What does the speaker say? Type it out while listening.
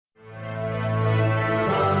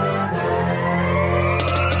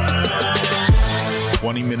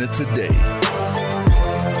minutes a day,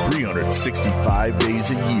 365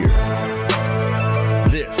 days a year.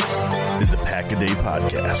 This is the Pack-A-Day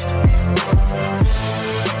Podcast.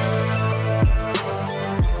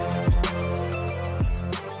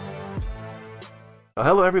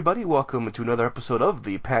 Hello everybody, welcome to another episode of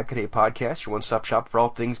the Pack-A-Day Podcast, your one-stop shop for all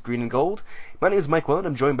things green and gold. My name is Mike Welland.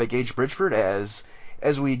 I'm joined by Gage Bridgeford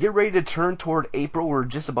as we get ready to turn toward April. We're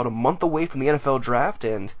just about a month away from the NFL draft,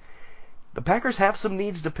 and the Packers have some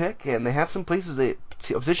needs to pick, and they have some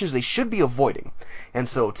positions they should be avoiding. And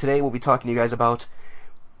so today we'll be talking to you guys about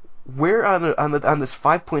where on this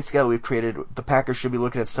 5-point scale we've created, the Packers should be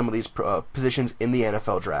looking at some of these positions in the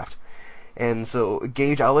NFL draft. And so,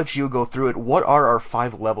 Gage, I'll let you go through it. What are our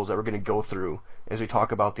 5 levels that we're going to go through as we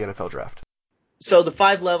talk about the NFL draft? So the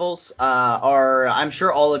 5 levels are, I'm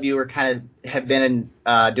sure all of you are have been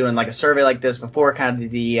doing like a survey like this before, kind of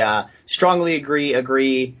the strongly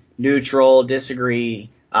agree, neutral, disagree,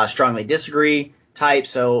 strongly disagree type.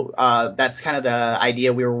 So that's kind of the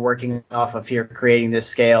idea we were working off of here, creating this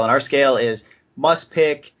scale. And our scale is must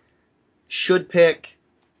pick, should pick,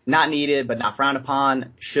 not needed but not frowned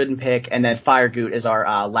upon, shouldn't pick, and then fire goot is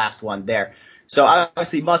our last one there. So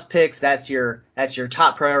obviously must picks, that's your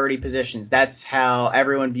top priority positions. That's how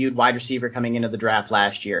everyone viewed wide receiver coming into the draft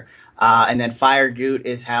last year. And then fire goot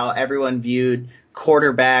is how everyone viewed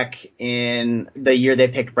quarterback in the year they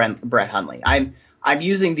picked Brett Hundley. I'm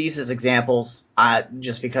using these as examples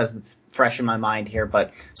just because it's fresh in my mind here.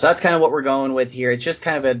 But so that's kind of what we're going with here. It's just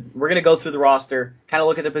kind of we're going to go through the roster, kind of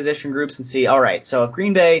look at the position groups and see, all right, so if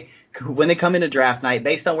Green Bay, when they come into draft night,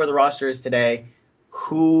 based on where the roster is today,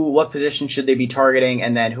 what position should they be targeting,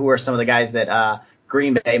 and then who are some of the guys that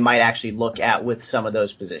Green Bay might actually look at with some of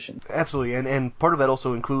those positions. Absolutely, and part of that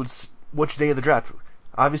also includes which day of the draft.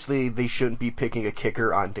 Obviously, they shouldn't be picking a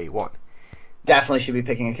kicker on day one. Definitely should be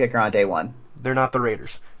picking a kicker on day one. They're not the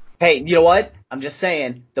Raiders. Hey, you know what? I'm just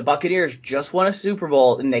saying, the Buccaneers just won a Super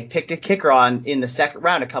Bowl, and they picked a kicker in the second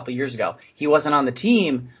round a couple years ago. He wasn't on the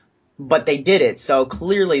team, but they did it, so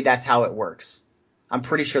clearly that's how it works. I'm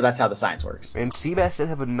pretty sure that's how the science works. And Seabass did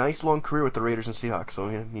have a nice long career with the Raiders and Seahawks, so,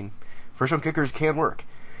 I mean, first-round kickers can work.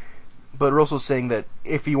 But we're also saying that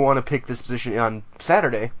if you want to pick this position on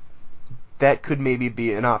Saturday, that could maybe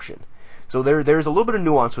be an option. So there's a little bit of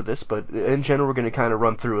nuance with this, but in general we're going to kind of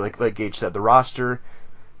run through, like Gage said, the roster,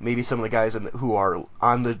 maybe some of the guys who are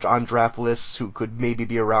on draft lists who could maybe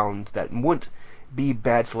be around that wouldn't be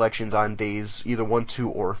bad selections on days either 1, 2,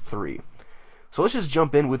 or 3. So let's just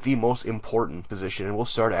jump in with the most important position, and we'll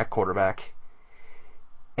start at quarterback.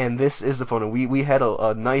 And this is the fun one. We had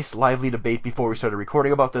a nice, lively debate before we started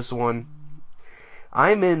recording about this one.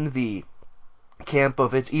 I'm in the camp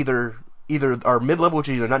of it's either our mid-level, which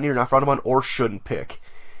is either not near, not frowned upon, or shouldn't pick.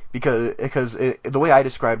 Because the way I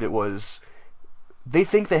described it was, they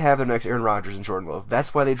think they have their next Aaron Rodgers and Jordan Love.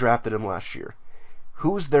 That's why they drafted him last year.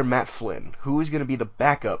 Who's their Matt Flynn? Who is going to be the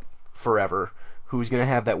backup forever? Who's going to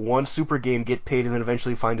have that one super game, get paid, and then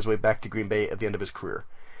eventually find his way back to Green Bay at the end of his career?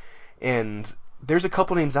 And there's a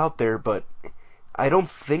couple names out there, but I don't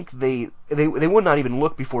think they would not even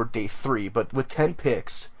look before day 3. But with 10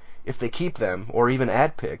 picks, if they keep them, or even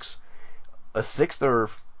add picks, a 6th or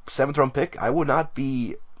 7th round pick, I would not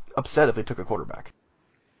be upset if they took a quarterback.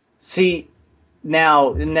 See,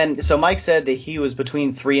 now, and then, so Mike said that he was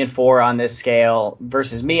between 3 and 4 on this scale,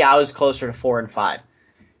 versus me, I was closer to 4 and 5.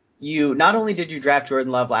 Not only did you draft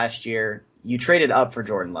Jordan Love last year, you traded up for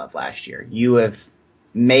Jordan Love last year. You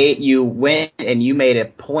went and you made a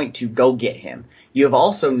point to go get him. You have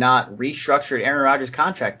also not restructured Aaron Rodgers'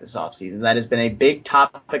 contract this offseason. That has been a big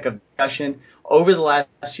topic of discussion over the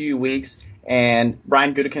last few weeks, and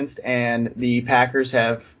Brian Gutekunst and the Packers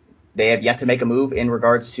have yet to make a move in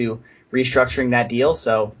regards to restructuring that deal.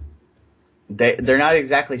 So they're not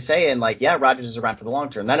exactly saying, like, yeah, Rodgers is around for the long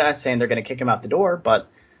term. They're not saying they're going to kick him out the door, but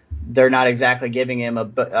they're not exactly giving him a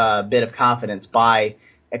bit of confidence by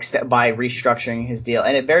restructuring his deal.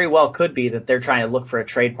 And it very well could be that they're trying to look for a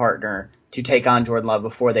trade partner to take on Jordan Love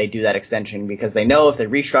before they do that extension, because they know if they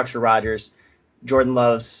restructure Rodgers, Jordan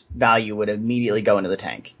Love's value would immediately go into the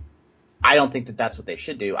tank. I don't think that that's what they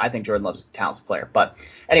should do. I think Jordan Love's a talented player. But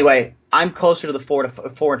anyway, I'm closer to the 4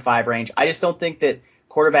 and 5 range. I just don't think that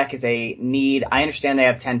quarterback is a need. I understand they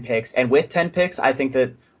have 10 picks, and with 10 picks, I think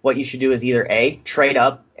that what you should do is either A, trade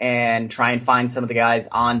up and try and find some of the guys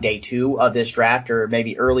on day 2 of this draft, or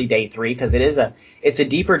maybe early day 3, because it's a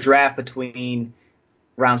deeper draft between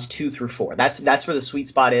rounds 2 through 4. That's where the sweet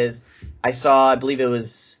spot is. I believe it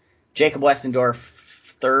was Jacob Westendorf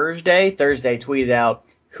Thursday tweeted out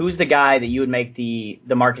who's the guy that you would make the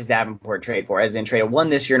Marcus Davenport trade for, as in trade a 1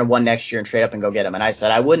 this year and a 1 next year and trade up and go get him? And I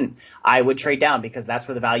said I wouldn't. I would trade down because that's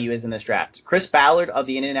where the value is in this draft. Chris Ballard of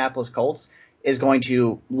the Indianapolis Colts is going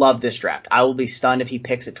to love this draft. I will be stunned if he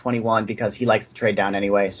picks at 21 because he likes to trade down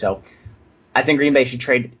anyway. So I think Green Bay should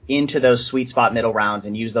trade into those sweet spot middle rounds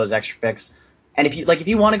and use those extra picks. And if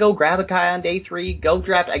you want to go grab a guy on day 3, go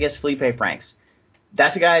draft, I guess, Felipe Franks.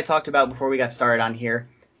 That's a guy I talked about before we got started on here.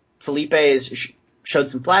 Felipe showed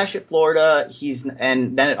some flash at Florida.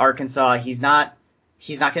 And then at Arkansas. He's not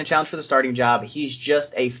going to challenge for the starting job. He's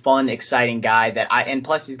just a fun, exciting guy and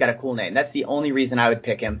plus he's got a cool name. That's the only reason I would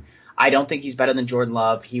pick him. I don't think he's better than Jordan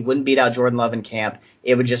Love. He wouldn't beat out Jordan Love in camp.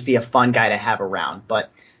 It would just be a fun guy to have around. But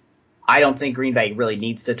I don't think Green Bay really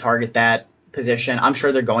needs to target that position. I'm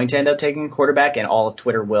sure they're going to end up taking a quarterback, and all of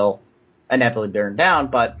Twitter will inevitably burn down.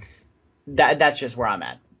 But that's just where I'm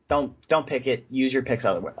at. Don't pick it. Use your picks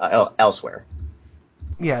elsewhere.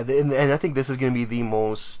 Yeah, and I think this is going to be the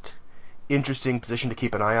most interesting position to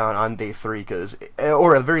keep an eye on day 3,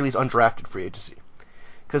 or at the very least undrafted free agency,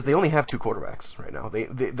 because they only have 2 quarterbacks right now.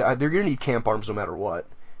 They're going to need camp arms no matter what.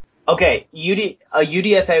 Okay, a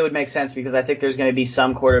UDFA would make sense because I think there's going to be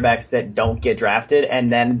some quarterbacks that don't get drafted,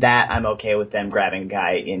 and then that I'm okay with them grabbing a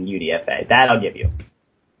guy in UDFA. That I'll give you.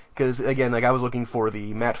 Because, again, I was looking for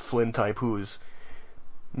the Matt Flynn type, who's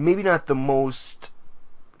maybe not the most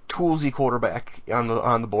toolsy quarterback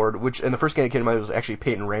on the board, and the first guy that came to mind was actually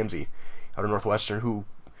Peyton Ramsey out of Northwestern,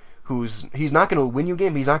 he's not going to win you a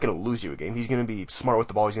game, he's not going to lose you a game. He's going to be smart with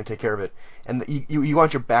the ball, he's going to take care of it. And you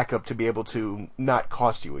want your backup to be able to not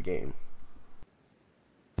cost you a game.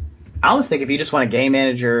 I always think if you just want a game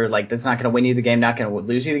manager that's not going to win you the game, not going to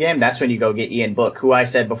lose you the game, that's when you go get Ian Book, who I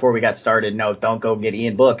said before we got started, no, don't go get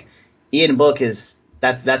Ian Book. Ian Book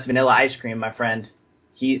that's vanilla ice cream, my friend.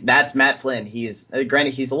 That's Matt Flynn.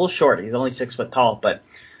 Granted, he's a little short. He's only 6 foot tall, but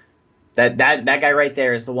that guy right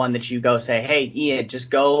there is the one that you go say, hey, Ian,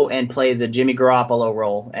 just go and play the Jimmy Garoppolo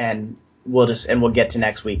role, and we'll get to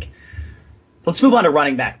next week. Let's move on to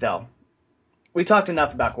running back, though. We talked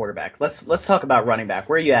enough about quarterback. Let's talk about running back.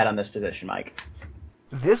 Where are you at on this position, Mike?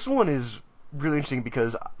 This one is really interesting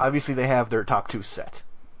because obviously they have their top 2 set.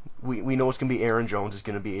 We know it's going to be Aaron Jones, it's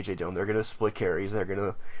going to be A.J. Dillon. They're going to split carries, they're going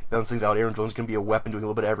to bounce things out. Aaron Jones is going to be a weapon doing a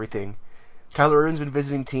little bit of everything. Tyler Ervin's been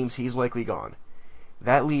visiting teams, he's likely gone.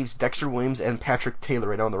 That leaves Dexter Williams and Patrick Taylor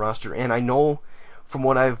right now on the roster, and I know from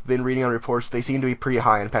what I've been reading on reports, they seem to be pretty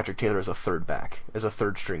high on Patrick Taylor as a third back, as a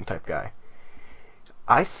third string type guy.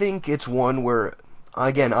 I think it's one where,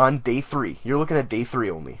 again, on day 3, you're looking at day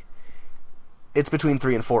 3 only. It's between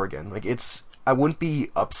 3 and 4 again. I wouldn't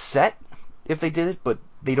be upset if they did it, but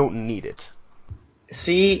they don't need it.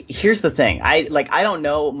 See, here's the thing. I don't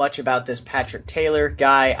know much about this Patrick Taylor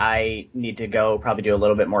guy. I need to go probably do a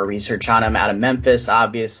little bit more research on him. Out of Memphis,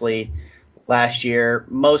 obviously, last year.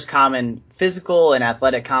 Most common physical and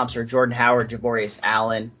athletic comps are Jordan Howard, Javorius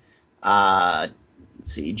Allen,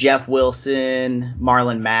 Jeff Wilson,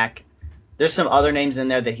 Marlon Mack. There's some other names in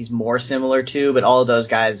there that he's more similar to, but all of those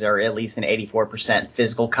guys are at least an 84%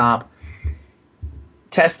 physical comp.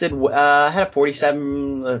 Tested, had a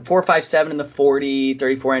 4.57 in the 40,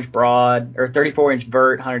 34-inch broad, or 34-inch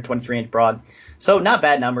vert, 123-inch broad. So not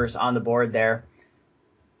bad numbers on the board there.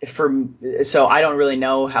 So I don't really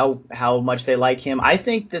know how much they like him. I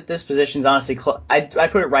think that this position's honestly, I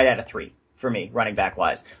put it right at a 3 for me, running back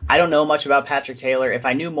wise. I don't know much about Patrick Taylor. If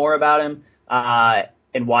I knew more about him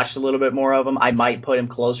and watched a little bit more of him, I might put him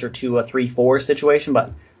closer to a 3-4 situation,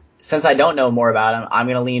 but since I don't know more about him, I'm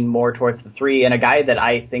going to lean more towards the 3. And a guy that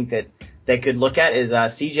I think that they could look at is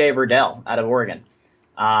C.J. Verdell out of Oregon.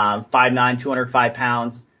 5'9", 205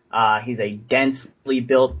 pounds. He's a densely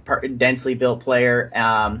built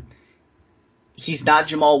player. He's not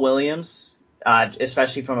Jamal Williams,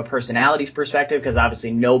 especially from a personalities perspective, because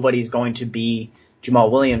obviously nobody's going to be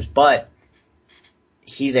Jamal Williams. But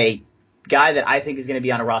he's a guy that I think is going to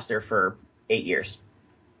be on a roster for 8 years.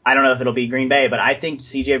 I don't know if it'll be Green Bay, but I think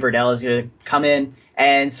C.J. Verdell is going to come in,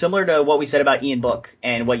 and similar to what we said about Ian Book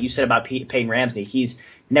and what you said about Peyton Ramsey, he's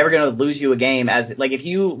never going to lose you a game. If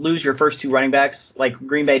you lose your first 2 running backs, like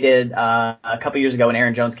Green Bay did a couple years ago when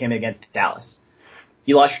Aaron Jones came in against Dallas,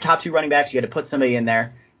 you lost your top 2 running backs, you had to put somebody in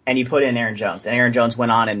there, and you put in Aaron Jones, and Aaron Jones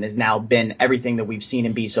went on and has now been everything that we've seen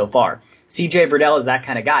him be so far. C.J. Verdell is that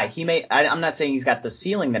kind of guy. I'm not saying he's got the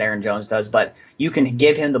ceiling that Aaron Jones does, but you can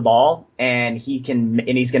give him the ball and he's going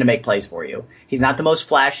to make plays for you. He's not the most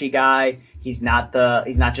flashy guy. He's not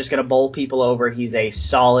just going to bowl people over. He's a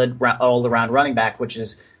solid all around running back, which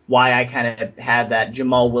is why I kind of had that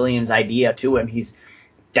Jamal Williams idea to him. He's a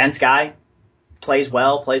dense guy, plays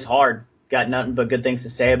well, plays hard, got nothing but good things to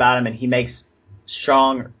say about him, and he makes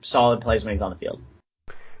strong, solid plays when he's on the field.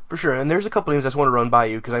 For sure, and there's a couple names I just want to run by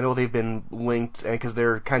you because I know they've been linked and because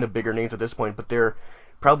they're kind of bigger names at this point, but they're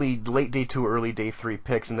probably late day 2, early day 3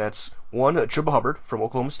 picks, and that's one, Chuba Hubbard from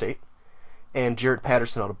Oklahoma State, and Jarrett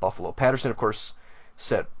Patterson out of Buffalo. Patterson, of course,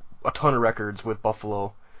 set a ton of records with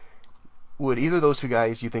Buffalo. Would either of those two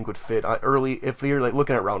guys you think would fit early if you're like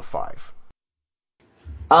looking at round 5?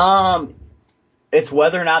 It's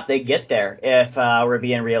whether or not they get there. If we're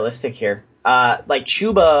being realistic here, like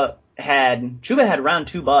Chuba had round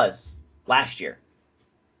 2 buzz last year.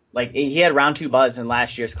 Like he had round 2 buzz in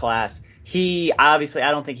last year's class. He obviously,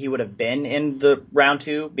 I don't think he would have been in the round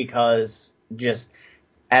 2 because just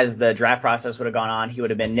as the draft process would have gone on, he would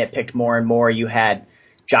have been nitpicked more and more. You had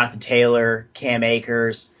Jonathan Taylor, Cam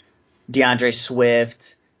Akers, DeAndre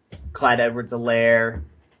Swift, Clyde Edwards-Helaire.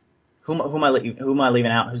 Who am I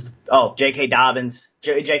leaving out? J.K. Dobbins.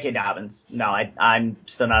 J.K. Dobbins. No, I'm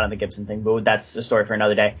still not on the Gibson thing, but that's a story for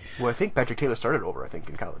another day. Well, I think Patrick Taylor started over, in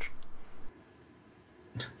college.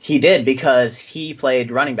 He did because he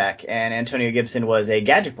played running back, and Antonio Gibson was a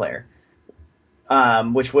gadget player,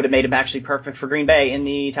 which would have made him actually perfect for Green Bay in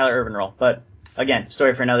the Tyler Ervin role. But again,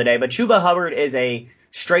 story for another day. But Chuba Hubbard is a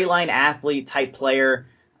straight line athlete type player.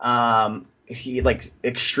 He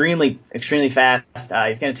extremely fast.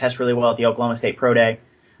 He's going to test really well at the Oklahoma State Pro Day.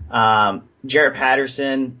 Jarrett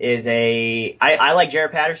Patterson is I like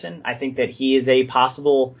Jarrett Patterson. I think that he is a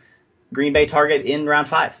possible Green Bay target in round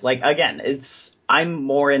 5. Like again, I'm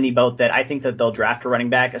more in the boat that I think that they'll draft a running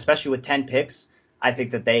back, especially with 10 picks. I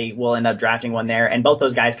think that they will end up drafting one there, and both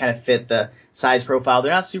those guys kind of fit the size profile.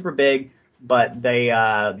 They're not super big, but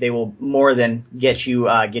they will more than get you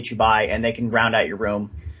by, and they can round out your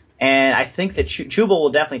room. And I think that Chuba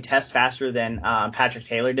will definitely test faster than Patrick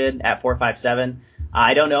Taylor did at 4.57.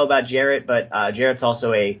 I don't know about Jarrett, but Jarrett's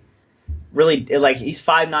also he's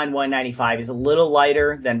 5'9", 195. He's a little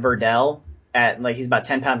lighter than Verdell he's about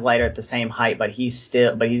 10 pounds lighter at the same height, but he's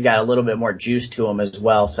got a little bit more juice to him as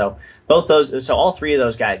well. So all 3 of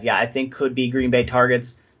those guys, yeah, I think could be Green Bay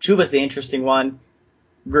targets. Chuba's the interesting one.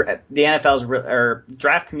 The NFL's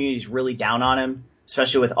draft community is really down on him,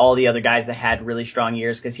 especially with all the other guys that had really strong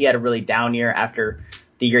years, because he had a really down year after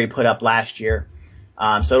the year he put up last year.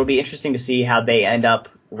 So it'll be interesting to see how they end up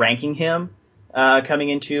ranking him coming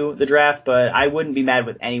into the draft, but I wouldn't be mad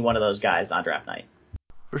with any one of those guys on draft night.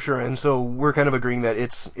 For sure, and so we're kind of agreeing that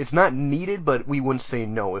it's not needed, but we wouldn't say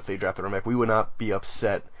no if they draft the running back. We would not be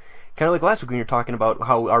upset. Kind of like last week when you were talking about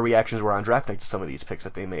how our reactions were on draft night to some of these picks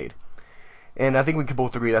that they made. And I think we can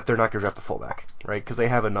both agree that they're not going to draft a fullback, right? Because they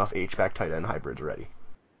have enough H-back tight end hybrids already.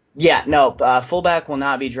 Yeah, no, fullback will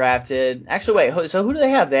not be drafted. Actually, wait, so who do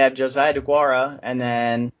they have? They have Josiah DeGuara, and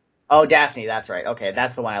then Daphne, that's right. Okay,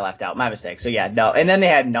 that's the one I left out. My mistake. So yeah, no, and then they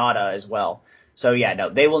had Nada as well. So yeah, no,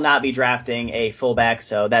 they will not be drafting a fullback.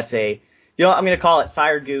 So that's I'm going to call it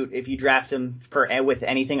fire Goot if you draft him with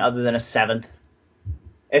anything other than a 7th.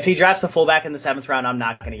 If he drafts a fullback in the 7th round, I'm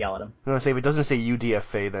not going to yell at him. I'm going to say if it doesn't say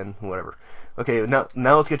UDFA, then whatever. Okay, now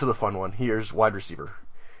let's get to the fun one. Here's wide receiver.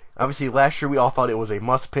 Obviously, last year we all thought it was a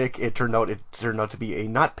must pick. It turned out to be a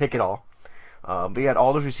not pick at all. We had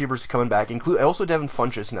all those receivers coming back, include also Devin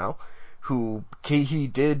Funchess now, who he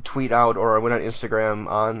did tweet out or went on Instagram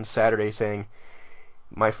on Saturday saying,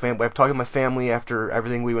 I'm talking to my family after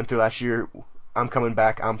everything we went through last year. I'm coming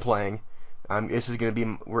back. I'm playing.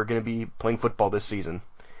 We're gonna be playing football this season.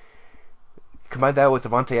 Combine that with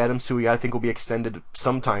Devontae Adams, who I think will be extended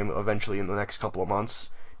sometime eventually in the next couple of months.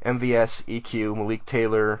 MVS, EQ, Malik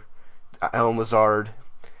Taylor, Allen Lazard.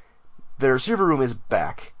 The receiver room is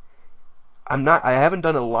back. I haven't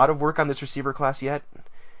done a lot of work on this receiver class yet.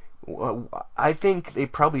 I think they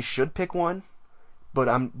probably should pick one, but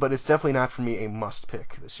it's definitely not for me a must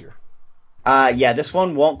pick this year. Yeah, this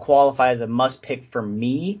one won't qualify as a must pick for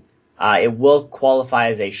me. It will qualify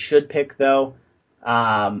as a should pick though.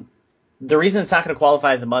 The reason it's not going to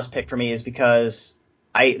qualify as a must pick for me is because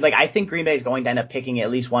I think Green Bay is going to end up picking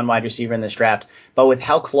at least one wide receiver in this draft, but with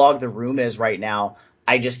how clogged the room is right now,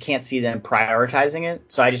 I just can't see them prioritizing it.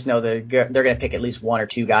 So I just know they're going to pick at least one or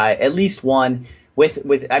two guys, at least one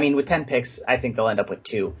with 10 picks, I think they'll end up with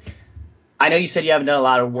 2. I know you said you haven't done a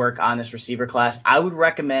lot of work on this receiver class. I would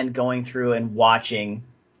recommend going through and watching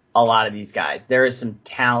a lot of these guys. There is some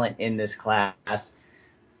talent in this class.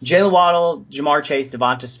 Jalen Waddle, Jamar Chase,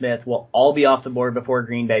 Devonta Smith will all be off the board before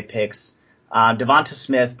Green Bay picks. Devonta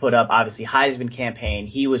Smith put up, obviously, Heisman campaign.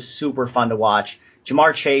 He was super fun to watch.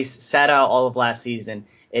 Jamar Chase sat out all of last season.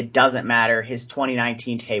 It doesn't matter. His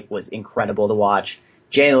 2019 tape was incredible to watch.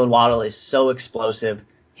 Jalen Waddle is so explosive.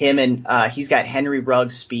 Him and he's got Henry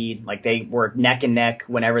Ruggs speed. Like they were neck and neck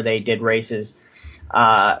whenever they did races.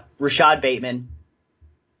 Rashad Bateman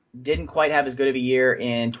didn't quite have as good of a year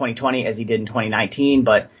in 2020 as he did in 2019,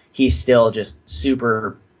 but he's still just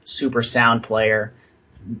super, super sound player.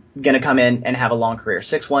 Going to come in and have a long career.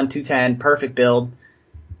 6'1", 210, perfect build.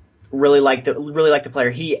 Really like the player.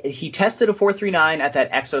 He tested a 4.39 at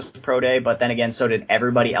that Exos Pro Day, but then again, so did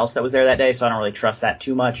everybody else that was there that day, so I don't really trust that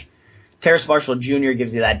too much. Terrace Marshall Jr.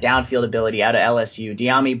 gives you that downfield ability out of LSU.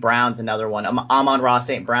 De'Ami Brown's another one. Amon-Ra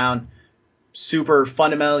St. Brown, super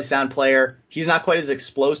fundamentally sound player. He's not quite as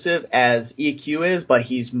explosive as EQ is, but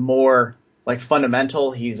he's more like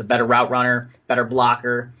fundamental. He's a better route runner, better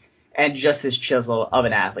blocker, and just this chisel of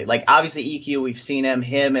an athlete. Like obviously EQ, we've seen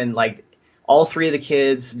him and like all three of the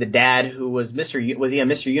kids, the dad who was was he a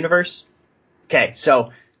Mr. Universe? Okay,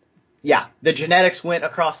 so yeah, the genetics went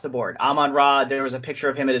across the board. Amon-Ra, there was a picture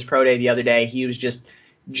of him at his pro day the other day. He was just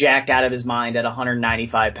jacked out of his mind at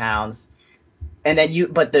 195 pounds. And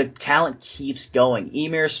then but the talent keeps going.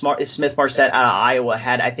 Smith-Marset out of Iowa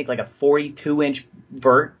had, I think, like a 42-inch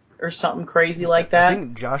vert or something crazy like that. I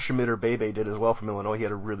think Josh Schmidt-Bebe did as well from Illinois. He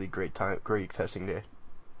had a really great testing day.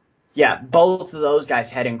 Yeah, both of those guys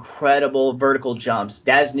had incredible vertical jumps.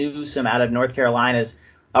 Daz Newsome out of North Carolina is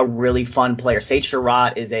a really fun player. Sage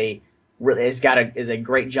Surratt is a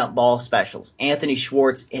great jump ball specialist. Anthony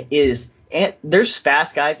Schwartz there's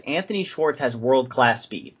fast guys. Anthony Schwartz has world-class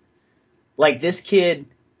speed. Like this kid,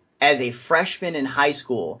 as a freshman in high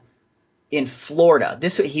school in Florida,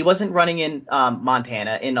 he wasn't running in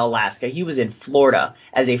Montana, in Alaska. He was in Florida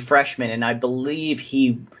as a freshman, and I believe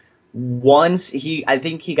he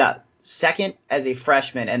got second as a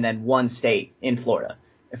freshman and then won state in Florida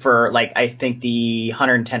for I think the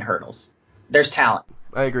 110 hurdles. There's talent.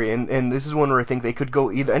 I agree, and this is one where I think they could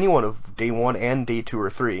go either any one of day 1 and day 2 or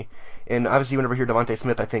 3. And obviously, whenever I hear Devontae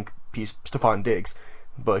Smith, I think he's Stephon Diggs,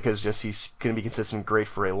 because he's going to be consistent, great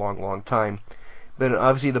for a long, long time. Then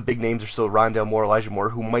obviously the big names are still Rondale Moore, Elijah Moore,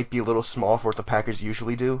 who might be a little small for what the Packers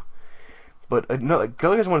usually do. But no, I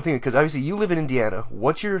guys want to think, because obviously you live in Indiana.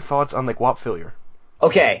 What's your thoughts on Whop Phillier?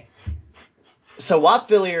 Okay, so Whop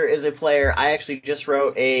Phillier is a player I actually just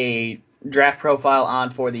wrote a draft profile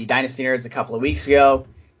on for the Dynasty Nerds a couple of weeks ago.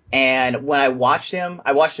 And when I watched him,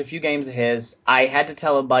 I watched a few games of his. I had to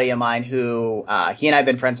tell a buddy of mine who he and I have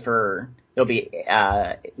been friends for, it'll be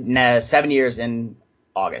 7 years in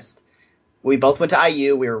August. We both went to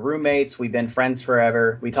IU. We were roommates. We've been friends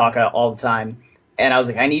forever. We talk all the time. And I was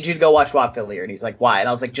like, I need you to go watch Whop Phillier. And he's like, why? And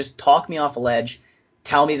I was like, just talk me off a ledge.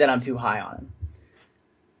 Tell me that I'm too high on him.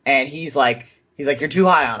 And he's like, you're too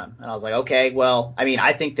high on him. And I was like, okay, well, I mean,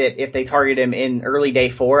 I think that if they target him in early day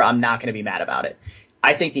 4, I'm not going to be mad about it.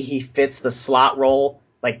 I think that he fits the slot role,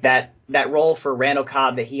 like that role for Randall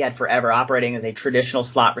Cobb that he had forever, operating as a traditional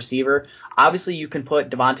slot receiver. Obviously, you can put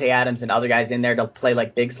Devontae Adams and other guys in there to play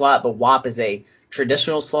like big slot, but Whop is a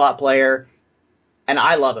traditional slot player, and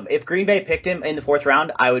I love him. If Green Bay picked him in the 4th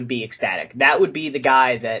round, I would be ecstatic. That would be the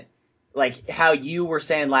guy that, like how you were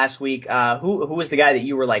saying last week, who was the guy that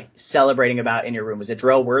you were like celebrating about in your room? Was it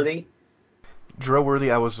Jarrell Worthy? Jarrell Worthy,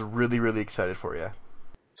 I was really, really excited for, yeah.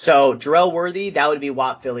 So Jarrell Worthy, that would be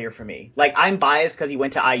Whop Phillier for me. Like, I'm biased because he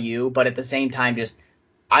went to IU, but at the same time, just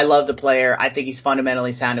I love the player. I think he's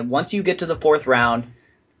fundamentally sound. And once you get to the 4th round,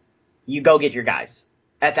 you go get your guys.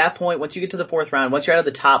 At that point, once you get to the 4th round, once you're out of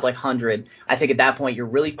the top 100, I think at that point you're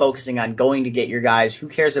really focusing on going to get your guys. Who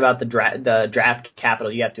cares about the draft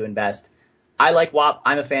capital you have to invest? I like Whop.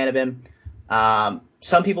 I'm a fan of him.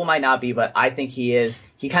 Some people might not be, but I think he is.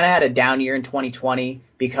 He kind of had a down year in 2020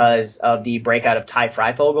 because of the breakout of Ty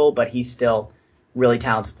Freifogel, but he's still really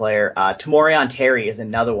talented player. Tamorian Terry is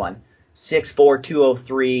another one. 6'4",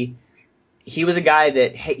 203. He was a guy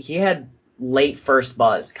that he had late first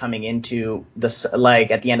buzz coming into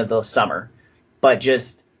at the end of the summer, but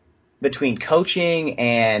just between coaching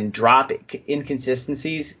and drop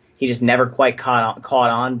inconsistencies, he just never quite caught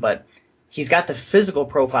on. But he's got the physical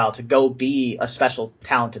profile to go be a special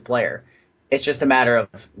talented player. It's just a matter of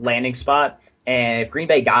landing spot. And if Green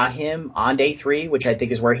Bay got him on day 3, which I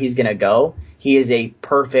think is where he's going to go, he is a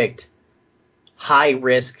perfect high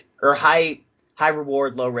risk or high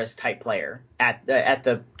reward, low risk type player at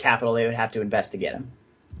the capital they would have to invest to get him.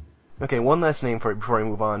 Okay, one last name before I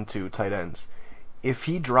move on to tight ends. If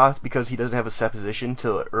he drops because he doesn't have a set position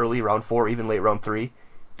till early round 4, even late round 3,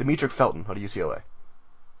 Demetric Felton out of UCLA.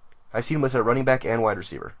 I've seen him as a running back and wide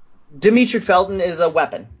receiver. Demetric Felton is a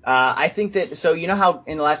weapon. I think that, so you know how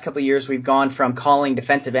in the last couple of years we've gone from calling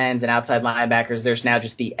defensive ends and outside linebackers, there's now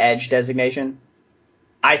just the edge designation?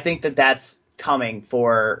 I think that that's coming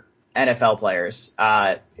for NFL players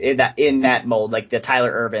in that mold, like the Tyler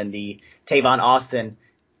Ervin, the Tavon Austin,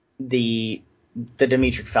 the the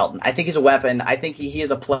Demetric Felton. I think he's a weapon. I think he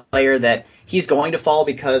is a player that he's going to fall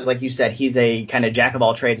because, like you said, he's a kind of jack of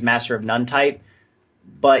all trades, master of none type.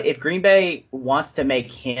 But if Green Bay wants to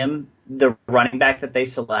make him the running back that they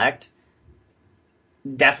select,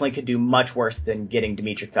 definitely could do much worse than getting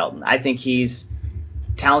Demetric Felton. I think he's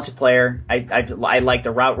a talented player. I like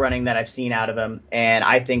the route running that I've seen out of him, and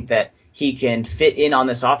I think that he can fit in on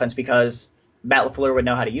this offense because Matt LaFleur would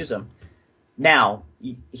know how to use him. Now,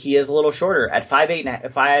 he is a little shorter at 5'8"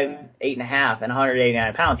 and a half and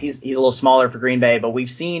 189 pounds. He's a little smaller for Green Bay, but we've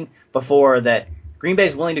seen before that Green Bay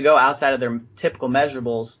is willing to go outside of their typical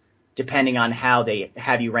measurables depending on how they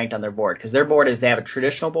have you ranked on their board. Because their board is they have a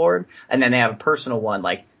traditional board and then they have a personal one.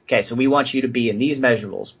 Like, okay, so we want you to be in these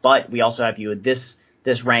measurables, but we also have you in this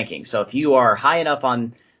ranking. So if you are high enough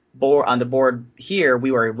on the board here,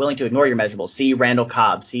 we were willing to ignore your measurables. See Randall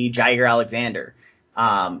Cobb, see Jair Alexander.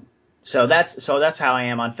 So that's how I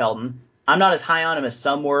am on Felton. I'm not as high on him as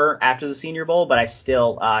some were after the Senior Bowl, but I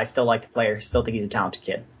still like the player. Still think he's a talented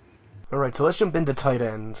kid. All right, so let's jump into tight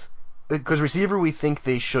ends. Because receiver we think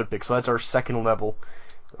they should pick, so that's our second level.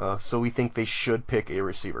 So we think they should pick a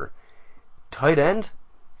receiver. Tight end,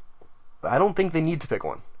 I don't think they need to pick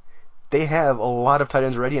one. They have a lot of tight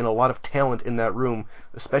ends already and a lot of talent in that room,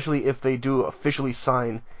 especially if they do officially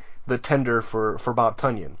sign the tender for Bob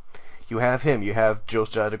Tunyon. You have him. You have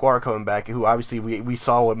Josiah DeGuara coming back, who obviously we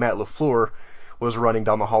saw what Matt LaFleur was running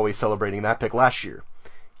down the hallway celebrating that pick last year.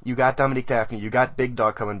 You got Dominique Daphne. You got Big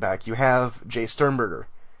Dog coming back. You have Jay Sternberger.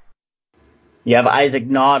 You have Isaac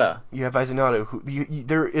Nauta.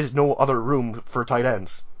 There is no other room for tight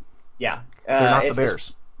ends. Yeah. They're not the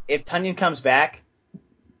Bears. If Tunyon comes back,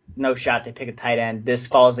 no shot they pick a tight end. This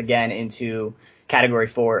falls again into category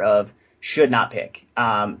 4 of should not pick.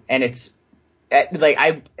 And it's like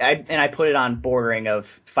I put it on bordering of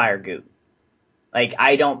fire goot. Like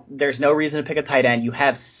there's no reason to pick a tight end. You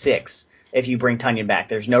have 6 if you bring Tunyon back.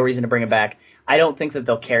 There's no reason to bring him back. I don't think that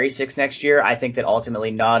they'll carry 6 next year. I think that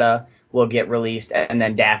ultimately Nauta will get released and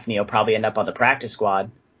then Daphne will probably end up on the practice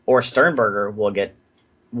squad or Sternberger will get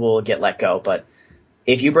let go. But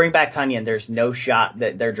if you bring back Tunyon, there's no shot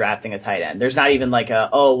that they're drafting a tight end. There's not even like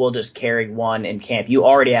we'll just carry 1 in camp. You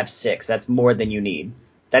already have 6. That's more than you need.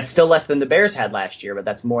 That's still less than the Bears had last year, but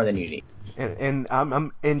that's more than you need.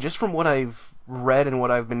 And just from what I've read and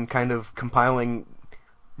what I've been kind of compiling,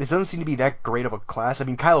 this doesn't seem to be that great of a class. I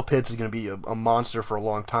mean, Kyle Pitts is going to be a monster for a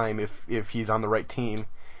long time if he's on the right team.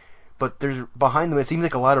 But there's behind them, it seems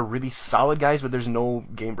like a lot of really solid guys, but there's no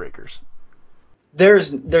game breakers.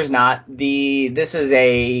 There's not. This is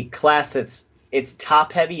a class it's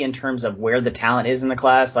top heavy in terms of where the talent is in the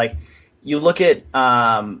class. Like you look at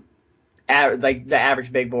like the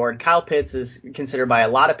average big board, Kyle Pitts is considered by a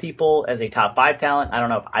lot of people as a top 5 talent. I don't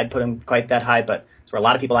know if I'd put him quite that high, but it's where a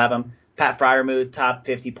lot of people have him. Pat Freiermuth, top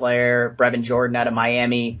 50 player. Brevin Jordan out of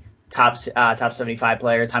Miami, top 75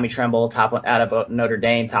 player. Tommy Tremble, top one out of Notre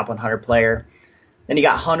Dame, top 100 player. Then you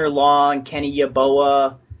got Hunter Long, Kenny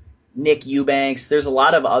Yeboah, Nick Eubanks. There's a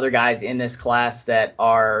lot of other guys in this class that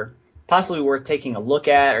are possibly worth taking a look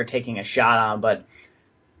at or taking a shot on. But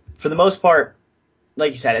for the most part,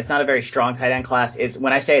 like you said, it's not a very strong tight end class.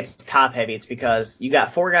 When I say it's top heavy, it's because you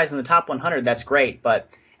got 4 guys in the top 100. That's great, but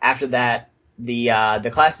after that, the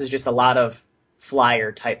class is just a lot of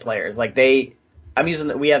flyer type players. Like we have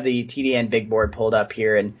the TDN big board pulled up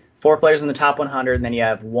here, and 4 players in the top 100, and then you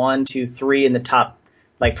have 1, 2, 3 in the top,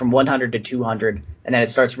 like from 100 to 200, and then it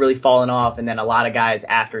starts really falling off, and then a lot of guys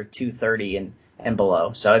after 230 and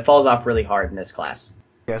below. So it falls off really hard in this class.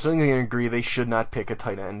 Yeah, so I think we can agree they should not pick a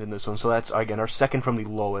tight end in this one. So that's, again, our second from the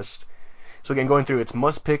lowest. So again, going through, it's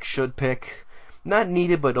must pick, should pick, not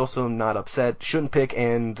needed, but also not upset, shouldn't pick,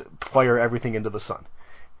 and fire everything into the sun.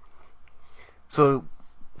 So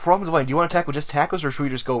for offensive line, do you want to tackle just tackles, or should we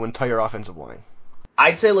just go entire offensive line?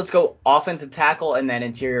 I'd say let's go offensive tackle and then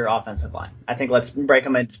interior offensive line. I think let's break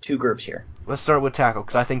them into 2 groups here. Let's start with tackle,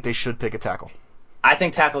 because I think they should pick a tackle. I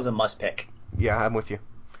think tackle's a must pick. Yeah, I'm with you.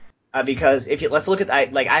 Because let's look at I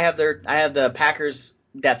have the Packers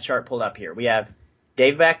depth chart pulled up here. We have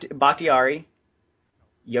Dave Bakhtiari,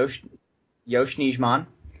 Yosh Nijman,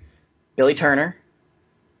 Billy Turner,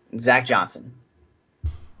 and Zach Johnson.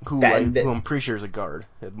 Who I'm pretty sure is a guard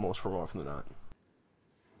at most more often than not.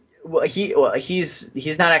 Well,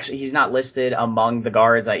 he's not listed among the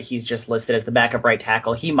guards. He's just listed as the backup right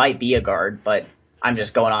tackle. He might be a guard, but I'm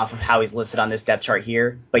just going off of how he's listed on this depth chart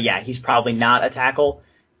here. But yeah, he's probably not a tackle.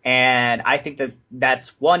 And I think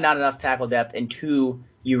that's 1, not enough tackle depth, and 2,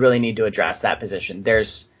 you really need to address that position.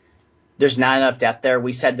 There's not enough depth there.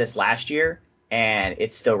 We said this last year, and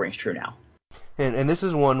it still rings true now. And this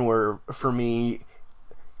is one where, for me,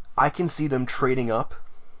 I can see them trading up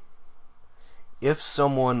if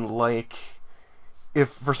someone like, if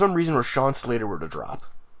for some reason Rashawn Slater were to drop,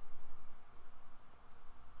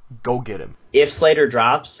 go get him. If Slater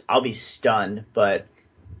drops, I'll be stunned. But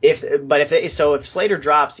if Slater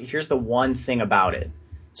drops, here's the one thing about it.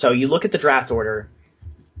 So you look at the draft order.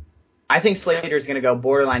 I think Slater's going to go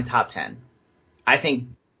borderline top 10. I think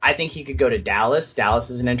he could go to Dallas. Dallas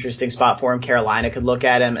is an interesting spot for him. Carolina could look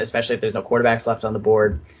at him, especially if there's no quarterbacks left on the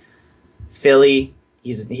board. Philly,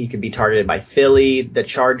 he could be targeted by Philly. The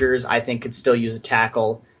Chargers, I think, could still use a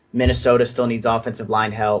tackle. Minnesota still needs offensive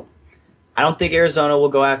line help. I don't think Arizona will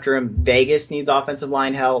go after him. Vegas needs offensive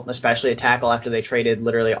line help, especially a tackle after they traded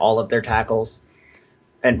literally all of their tackles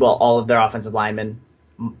and, well, all of their offensive linemen.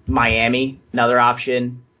 Miami, another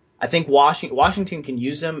option. I think Washington can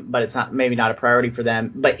use him, but it's maybe not a priority for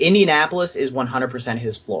them. But Indianapolis is 100%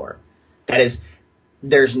 his floor. That is,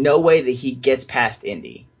 there's no way that he gets past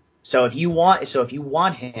Indy. So if you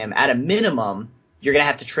want him at a minimum, you're gonna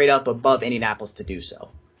have to trade up above Indianapolis to do so.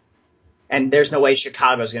 And there's no way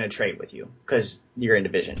Chicago's going to trade with you because you're in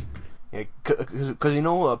division. Yeah,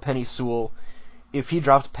 because Penny Sewell, if he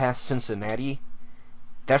drops past Cincinnati,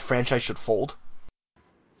 that franchise should fold.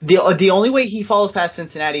 The only way he falls past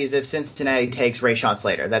Cincinnati is if Cincinnati takes Rashawn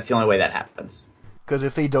Slater. That's the only way that happens. Because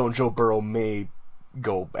if they don't, Joe Burrow may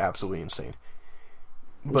go absolutely insane.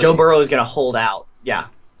 But Joe Burrow is going to hold out. Yeah.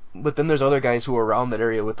 But then there's other guys who are around that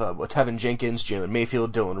area with Tevin Jenkins, Jalen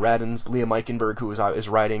Mayfield, Dylan Radins, Liam Eichenberg, who is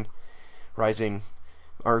rising,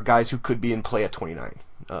 are guys who could be in play at 29.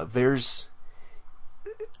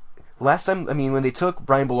 Last time, when they took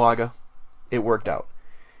Brian Bulaga, it worked out.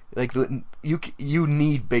 Like, you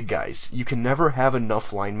need big guys. You can never have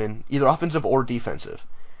enough linemen, either offensive or defensive.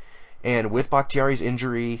 And with Bakhtiari's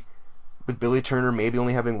injury, with Billy Turner maybe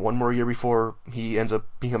only having one more year before he ends up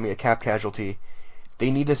becoming a cap casualty,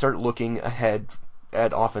 they need to start looking ahead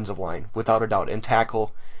at offensive line, without a doubt, and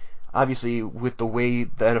tackle. Obviously, with the way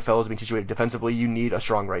the NFL is being situated defensively, you need a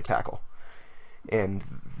strong right tackle. And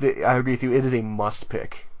I agree with you, it is a must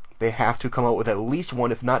pick. They have to come out with at least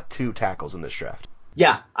one, if not two, tackles in this draft.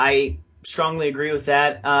 Yeah, I strongly agree with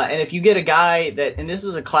that. And if you get a guy and this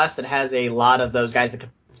is a class that has a lot of those guys that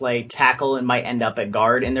could play tackle and might end up at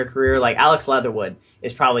guard in their career, like Alex Leatherwood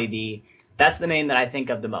is probably that's the name that I think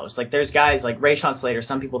of the most. Like, there's guys like Rashawn Slater.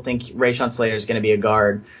 Some people think Rashawn Slater is going to be a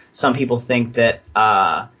guard. Some people think that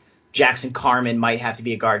Jackson Carman might have to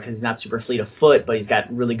be a guard because he's not super fleet of foot, but he's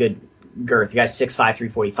got really good girth. The guy's 6'5",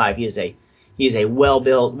 345. He is a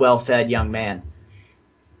well-built, well-fed young man.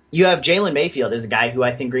 You have Jalen Mayfield as a guy who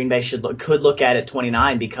I think Green Bay could look at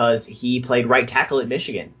 29 because he played right tackle at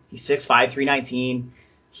Michigan. He's 6'5", 319.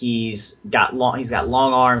 He's got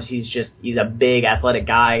long arms. He's a big athletic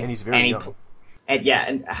guy. And he's very young.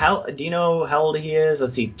 And how do you know how old he is?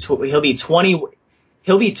 Let's see. He'll be 20.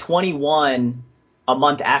 He'll be 21 a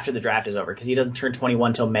month after the draft is over because he doesn't turn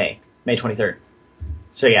 21 till May 23rd.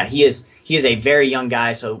 So yeah, he is a very young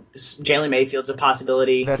guy. So Jalen Mayfield's a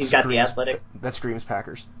possibility. He's got the athletic. That screams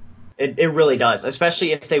Packers. It really does,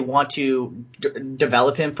 especially if they want to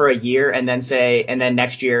develop him for a year and then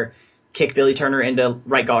next year kick Billy Turner into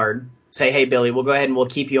right guard. Say, hey Billy, we'll go ahead and we'll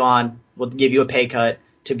keep you on. We'll give you a pay cut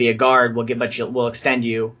to be a guard. We'll extend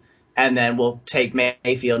you, and then we'll take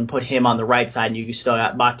Mayfield and put him on the right side, and you still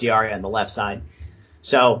got Bakhtiari on the left side.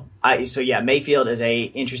 So Mayfield is a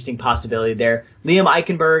interesting possibility there. Liam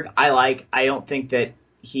Eichenberg, I don't think that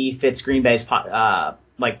he fits Green Bay's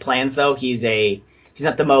plans though. He's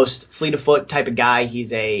not the most fleet of foot type of guy.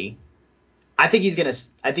 I think he's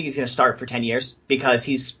gonna start for 10 years because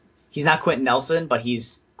he's not Quentin Nelson, but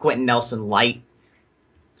he's Quentin Nelson light.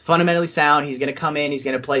 Fundamentally sound. He's gonna come in. He's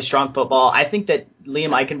gonna play strong football. I think that Liam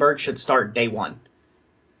Eichenberg should start day one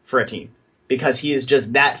for a team because he is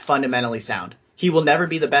just that fundamentally sound. He will never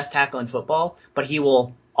be the best tackle in football, but he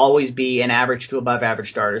will always be an average to above average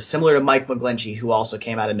starter, similar to Mike McGlinchey, who also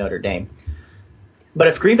came out of Notre Dame. But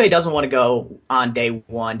if Green Bay doesn't want to go on day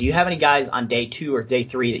one, do you have any guys on day 2 or day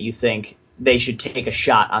 3 that you think they should take a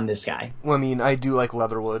shot on this guy? Well, I do like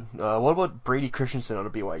Leatherwood. What about Brady Christensen out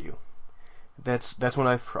of BYU? That's one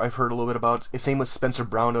I've heard a little bit about. Same with Spencer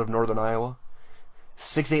Brown out of Northern Iowa.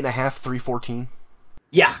 6'8.5", 314.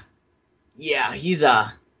 Yeah, he's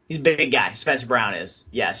a big guy. Spencer Brown is.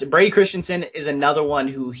 Yes, Brady Christensen is another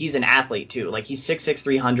one he's an athlete too. Like, he's 6'6",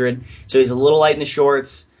 300, so he's a little light in the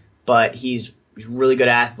shorts, but he's a really good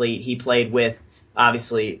athlete. He played with,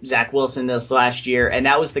 obviously, Zach Wilson this last year, and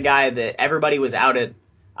that was the guy that everybody was out at,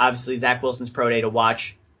 obviously, Zach Wilson's pro day to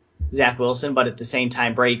watch Zach Wilson, but at the same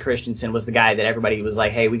time, Brady Christensen was the guy that everybody was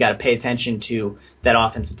like, hey, we got to pay attention to that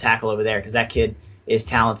offensive tackle over there because that kid is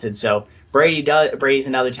talented. So Brady's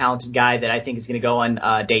another talented guy that I think is going to go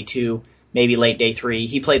on day 2, maybe late day 3.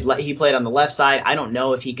 He played on the left side. I don't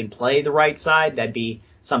know if he can play the right side. That'd be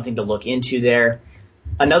something to look into there.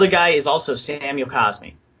 Another guy is also Samuel Cosme.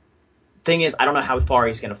 Thing is, I don't know how far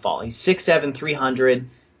he's going to fall. He's 6'7", 300,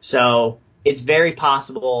 so it's very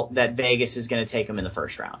possible that Vegas is going to take him in the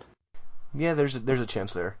first round. Yeah, there's a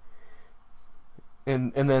chance there.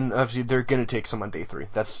 And then obviously they're going to take some on day 3.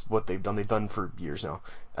 That's what they've done. They've done for years now.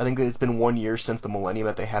 I think it's been 1 year since the millennium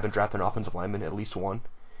that they haven't drafted an offensive lineman, at least one.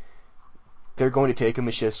 They're going to take him.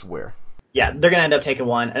 It's just where. Yeah, they're going to end up taking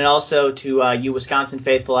one. And also to you Wisconsin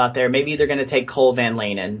faithful out there, maybe they're going to take Cole Van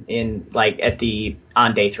Lanen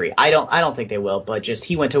on day 3. I don't think they will, but just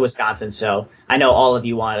he went to Wisconsin, so I know all of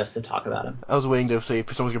you wanted us to talk about him. I was waiting to say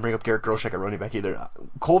if someone's going to bring up Garrett Groshek at running back either.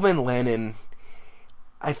 Cole Van Lanen,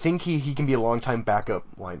 I think he can be a long-time backup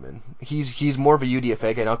lineman. He's more of a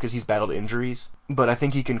UDFA guy now because he's battled injuries, but I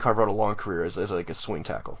think he can carve out a long career as like a swing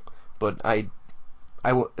tackle. But I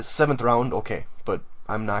 7th round, okay, but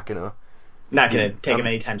I'm not gonna take him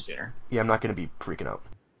anytime sooner. Yeah, I'm not gonna be freaking out.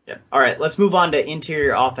 Yeah. All right, let's move on to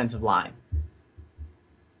interior offensive line.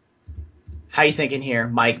 How you thinking here,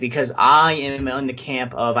 Mike? Because I am in the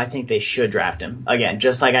camp of I think they should draft him again.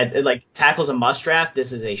 Just like tackle's a must draft.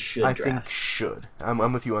 This is a should draft. I think should.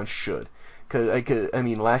 I'm with you on should. Cause I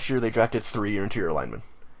mean last year they drafted 3 interior linemen.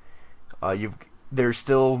 There's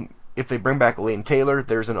still, if they bring back Lane Taylor,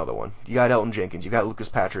 there's another one. You got Elton Jenkins. You got Lucas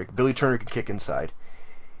Patrick. Billy Turner can kick inside.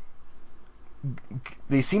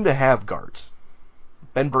 They seem to have guards.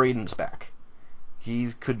 Ben Braden's back.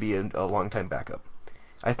 He could be a long-time backup.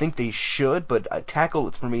 I think they should, but a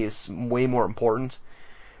tackle for me is way more important.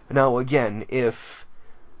 Now, again, if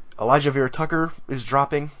Elijah Vera-Tucker is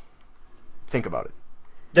dropping, think about it.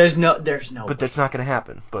 There's no. But that's not going to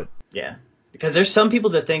happen. But yeah, because there's some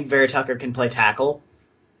people that think Vera-Tucker can play tackle.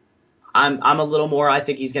 I'm a little more. I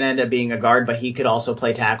think he's going to end up being a guard, but he could also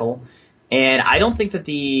play tackle. And I don't think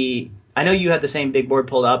that I know you had the same big board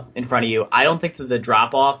pulled up in front of you. I don't think that the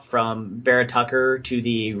drop off from Vera-Tucker to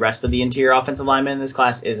the rest of the interior offensive linemen in this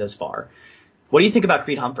class is as far. What do you think about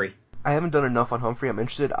Creed Humphrey? I haven't done enough on Humphrey. I'm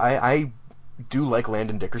interested. I do like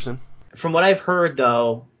Landon Dickerson. From what I've heard,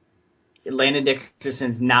 though, Landon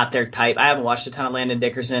Dickerson's not their type. I haven't watched a ton of Landon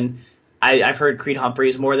Dickerson. I've heard Creed Humphrey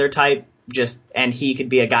is more their type. And he could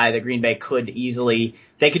be a guy that Green Bay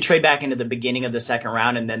they could trade back into the beginning of the second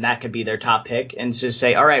round, and then that could be their top pick, and just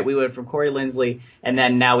say, all right, we went from Corey Linsley, and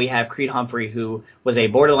then now we have Creed Humphrey, who was a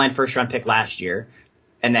borderline first round pick last year,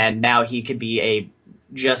 and then now he could be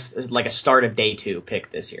just like a start of day 2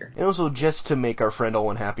 pick this year. And also, just to make our friend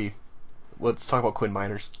Owen happy, let's talk about Quinn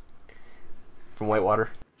Miners from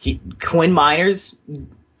Whitewater. Quinn Miners,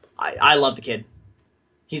 I love the kid.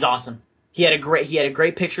 He's awesome. He had a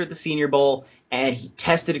great picture at the Senior Bowl, and he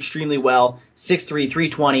tested extremely well. 6'3",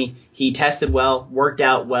 320. He tested well, worked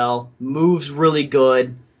out well, moves really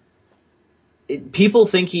good. People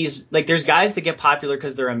think he's like, there's guys that get popular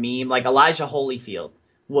because they're a meme. Like Elijah Holyfield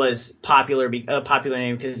was popular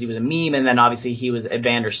name because he was a meme, and then obviously he was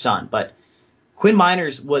Evander's son. But Quinn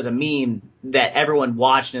Miners was a meme that everyone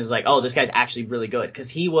watched and is like, oh, this guy's actually really good, because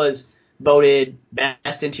he was voted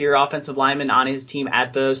best interior offensive lineman on his team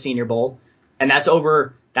at the Senior Bowl, and that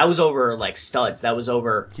was over like studs. That was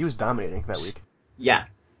over. He was dominating that week. Yeah.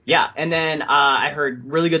 And then I heard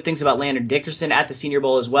really good things about Landon Dickerson at the Senior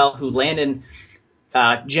Bowl as well.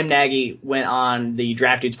 Jim Nagy went on the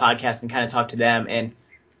Draft Dudes podcast and kind of talked to them, and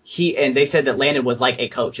they said that Landon was like a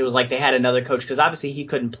coach. It was like they had another coach, because obviously he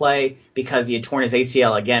couldn't play because he had torn his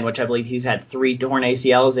ACL again, which I believe he's had 3 torn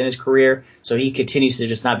ACLs in his career. So he continues to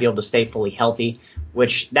just not be able to stay fully healthy,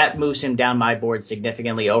 which that moves him down my board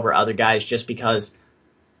significantly over other guys, just because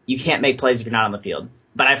you can't make plays if you're not on the field.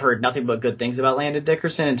 But I've heard nothing but good things about Landon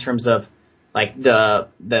Dickerson in terms of like the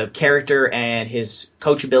character and his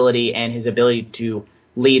coachability and his ability to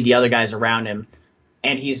lead the other guys around him.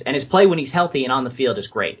 And his play when he's healthy and on the field is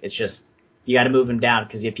great. It's just you got to move him down,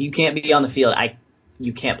 because if you can't be on the field,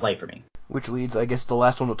 you can't play for me. Which leads, I guess, the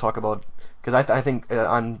last one we'll talk about, because I think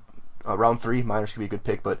on round 3, Miners could be a good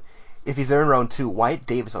pick. But if he's there in round 2, Wyatt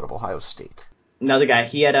Davis out of Ohio State. Another guy.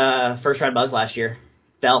 He had a first round buzz last year.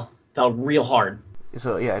 Fell real hard.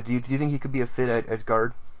 So yeah, do you think he could be a fit at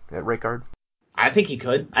guard, at right guard? I think he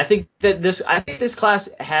could. I think this class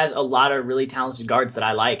has a lot of really talented guards that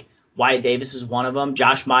I like. Wyatt Davis is one of them.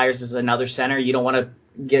 Josh Myers is another center. You don't want to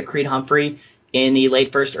get Creed Humphrey in the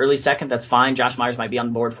late first, early second. That's fine. Josh Myers might be on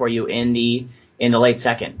the board for you in the late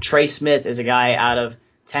second. Trey Smith is a guy out of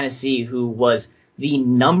Tennessee who was the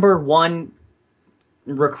number 1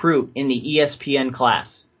 recruit in the ESPN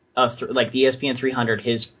class of the ESPN 300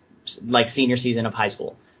 his senior season of high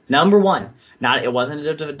school. Number one. It wasn't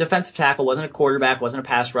a defensive tackle, wasn't a quarterback, wasn't a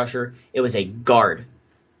pass rusher. It was a guard.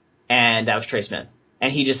 And that was Trey Smith.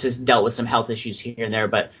 And he just has dealt with some health issues here and there.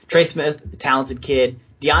 But Trey Smith, a talented kid.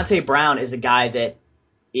 Deontay Brown is a guy that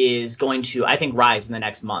is going to, I think, rise in the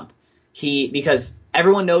next month. Because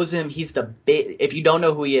everyone knows him. If you don't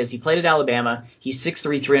know who he is, he played at Alabama. He's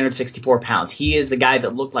 6'3", 364 pounds. He is the guy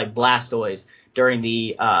that looked like Blastoise during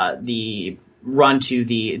the run to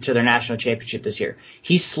their national championship this year.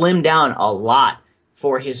 He slimmed down a lot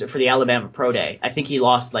for the Alabama Pro Day. I think he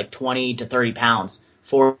lost like 20 to 30 pounds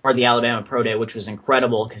for the Alabama Pro Day, which was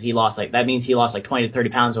incredible because that means he lost like 20 to 30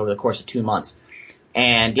 pounds over the course of 2 months.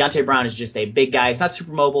 And Deontay Brown is just a big guy. He's not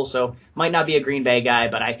super mobile, so might not be a Green Bay guy,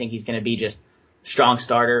 but I think he's going to be just strong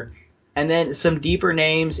starter. And then some deeper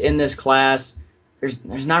names in this class.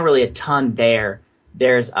 There's not really a ton there.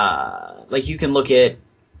 There's you can look at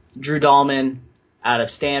Drew Dahlman out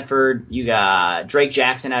of Stanford. You got Drake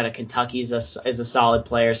Jackson out of Kentucky is a solid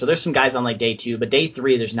player. So there's some guys on like day 2, but day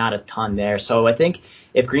 3 there's not a ton there. So I think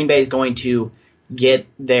if Green Bay is going to get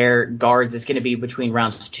their guards, it's going to be between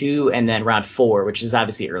rounds 2 and then round 4, which is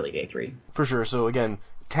obviously early day 3. For sure. So again,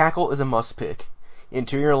 tackle is a must pick.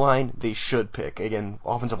 Interior line, they should pick. Again,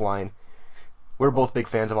 offensive line. We're both big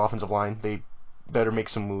fans of offensive line. They better make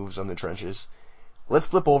some moves on the trenches. Let's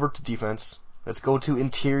flip over to defense. Let's go to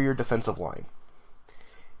interior defensive line.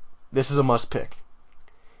 This is a must pick.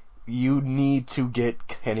 You need to get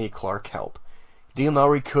Kenny Clark help. Dean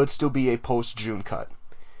Lowry could still be a post-June cut.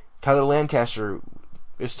 Tyler Lancaster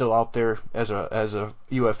is still out there as a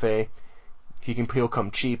UFA. He'll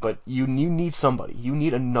come cheap, but you need somebody. You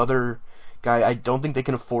need another guy. I don't think they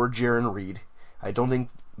can afford Jaron Reed. I don't think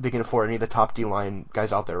they can afford any of the top D-line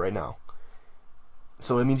guys out there right now.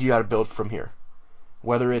 So it means you got to build from here.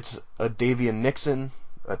 Whether it's a Davian Nixon,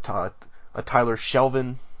 a Tyler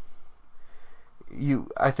Shelvin,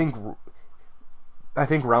 I think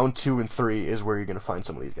round 2 and 3 is where you're going to find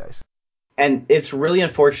some of these guys. And it's really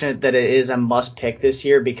unfortunate that it is a must pick this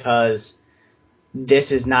year because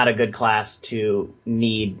this is not a good class to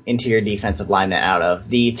need interior defensive linemen out of.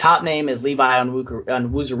 The top name is Levi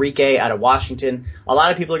Onwuzurike out of Washington. A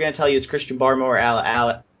lot of people are going to tell you it's Christian Barmore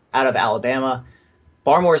out of Alabama.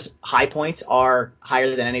 Barmore's high points are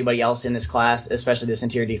higher than anybody else in this class, especially this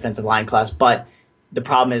interior defensive line class, but the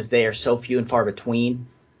problem is they are so few and far between.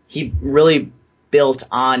 He really built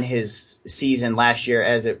on his season last year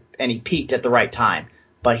and he peaked at the right time,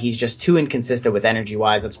 but he's just too inconsistent with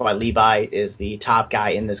energy-wise. That's why Levi is the top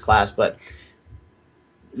guy in this class, but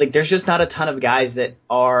there's just not a ton of guys that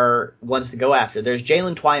are ones to go after. There's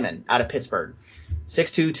Jalen Twyman out of Pittsburgh,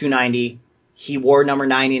 6'2", 290. He wore number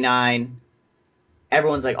 99.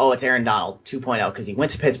 Everyone's like, oh, it's Aaron Donald 2.0 because he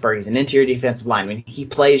went to Pittsburgh. He's an interior defensive lineman. He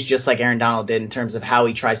plays just like Aaron Donald did in terms of how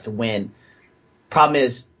he tries to win. Problem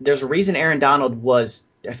is, there's a reason Aaron Donald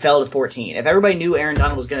fell to 14. If everybody knew Aaron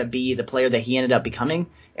Donald was going to be the player that he ended up becoming,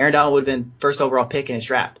 Aaron Donald would have been first overall pick in his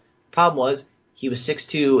draft. Problem was, he was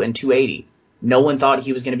 6'2" and 280. No one thought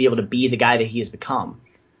he was going to be able to be the guy that he has become.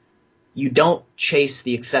 You don't chase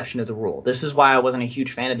the exception of the rule. This is why I wasn't a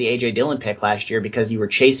huge fan of the A.J. Dillon pick last year, because you were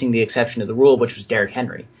chasing the exception of the rule, which was Derrick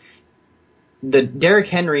Henry. Derrick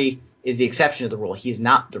Henry is the exception of the rule. He's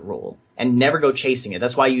not the rule. And never go chasing it.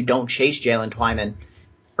 That's why you don't chase Jalen Twyman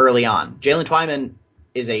early on. Jalen Twyman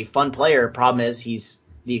is a fun player. Problem is he's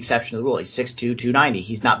the exception of the rule. He's 6'2", 290.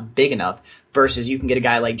 He's not big enough. Versus you can get a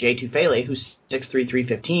guy like J. Tufele, who's 6'3",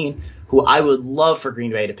 315, who I would love for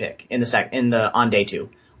Green Bay to pick on day 2.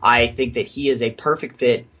 I think that he is a perfect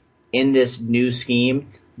fit in this new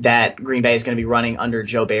scheme that Green Bay is going to be running under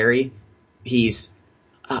Joe Barry. He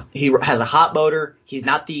has a hot motor. He's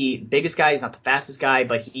not the biggest guy. He's not the fastest guy,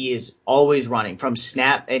 but he is always running from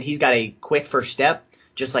snap, and he's got a quick first step,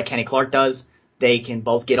 just like Kenny Clark does. They can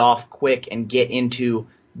both get off quick and get into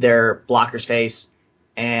their blocker's face.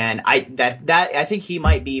 And I think he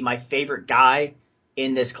might be my favorite guy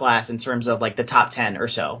in this class in terms of the top 10 or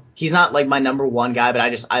so. He's not my number one guy,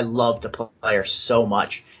 but I love the player so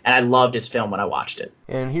much, and I loved his film when I watched it.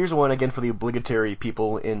 And here's one again for the obligatory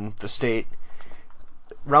people in the state.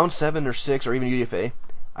 Round 7 or 6 or even UDFA,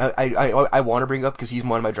 I want to bring up because he's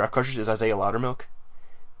one of my draft crushers, is Isaiah Loudermilk.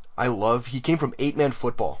 He came from 8-man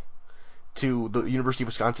football to the University of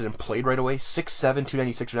Wisconsin and played right away. 6'7",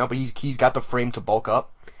 296 right now, but he's got the frame to bulk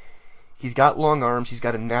up. He's got long arms. He's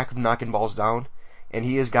got a knack of knocking balls down, and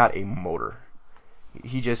he has got a motor.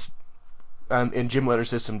 He just in Jim Letter's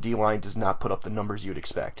system, D-line does not put up the numbers you'd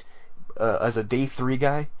expect. As a day 3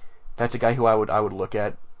 guy, that's a guy who I would look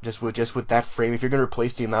at just with that frame. If you're going to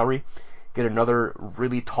replace Dean Lowry, get another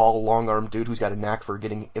really tall, long-armed dude who's got a knack for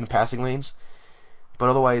getting in passing lanes. But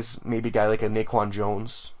otherwise, maybe a guy like a Naquan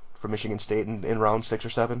Jones from Michigan State in round 6 or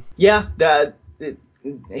 7. Yeah,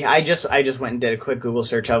 I just went and did a quick Google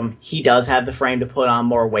search of him. He does have the frame to put on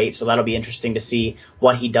more weight, so that'll be interesting to see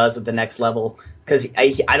what he does at the next level. Because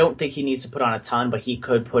I don't think he needs to put on a ton, but he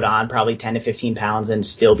could put on probably 10 to 15 pounds and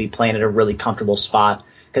still be playing at a really comfortable spot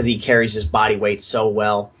because he carries his body weight so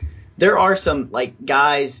well. There are some like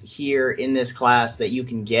guys here in this class that you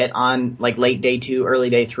can get on like late day 2, early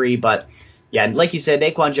day 3, but yeah, like you said,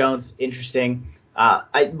 Naquan Jones, interesting.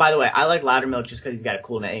 By the way, I like Loudermilk just because he's got a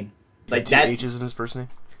cool name. Like two H's in his first name.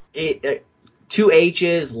 2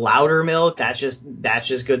 H's, Loudermilk. That's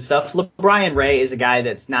just good stuff. LeBrian Ray is a guy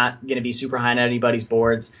that's not going to be super high on anybody's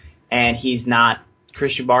boards, and he's not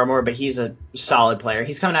Christian Barmore, but he's a solid player.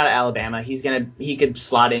 He's coming out of Alabama. He could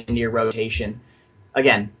slot into your rotation.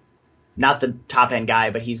 Again, not the top end guy,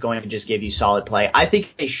 but he's going to just give you solid play. I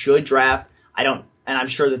think they should draft. And I'm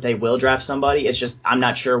sure that they will draft somebody. It's just I'm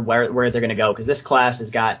not sure where they're going to go because this class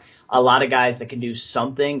has got a lot of guys that can do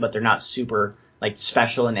something, but they're not super like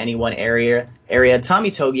special in any one area.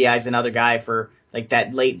 Tommy Togiai is another guy for like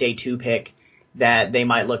that late day 2 pick that they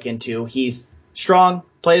might look into. He's strong,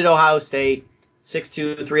 played at Ohio State,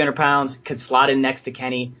 6'2", 300 pounds, could slot in next to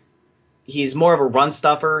Kenny. He's more of a run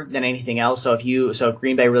stuffer than anything else. So if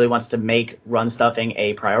Green Bay really wants to make run stuffing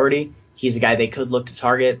a priority, he's a guy they could look to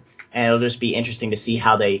target. And it'll just be interesting to see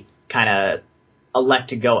how they kind of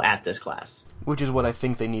elect to go at this class. Which is what I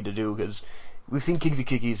think they need to do, because we've seen Kingsley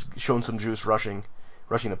Kiki's shown some juice rushing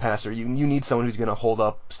the passer. You need someone who's going to hold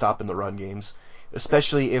up, stop in the run games,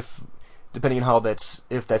 especially depending on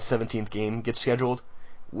if that 17th game gets scheduled,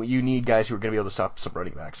 you need guys who are going to be able to stop some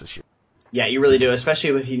running backs this year. Yeah, you really do,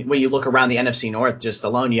 especially when you look around the NFC North just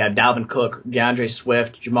alone. You have Dalvin Cook, DeAndre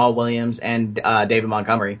Swift, Jamal Williams, and David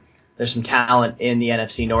Montgomery. There's some talent in the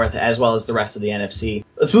NFC North as well as the rest of the NFC.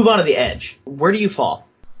 Let's move on to the edge. Where do you fall?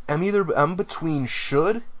 I'm between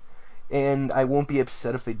should, and I won't be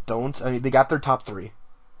upset if they don't. I mean, they got their top 3.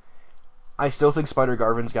 I still think Spider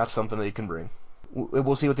Garvin's got something they can bring.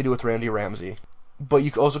 We'll see what they do with Randy Ramsey. But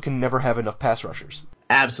you also can never have enough pass rushers.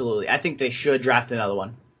 Absolutely. I think they should draft another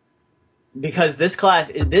one. Because this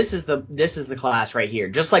is the class right here.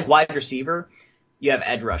 Just like wide receiver, you have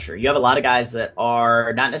edge rusher. You have a lot of guys that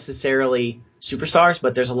are not necessarily superstars,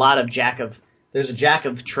 but there's a jack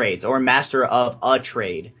of trades or a master of a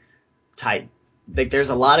trade type. Like there's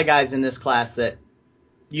a lot of guys in this class that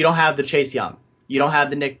you don't have the Chase Young, you don't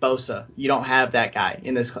have the Nick Bosa, you don't have that guy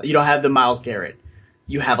in this. You don't have the Myles Garrett.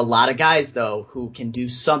 You have a lot of guys though who can do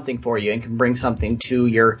something for you and can bring something to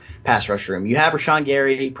your pass rush room. You have Rashawn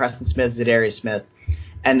Gary, Preston Smith, Zadarius Smith,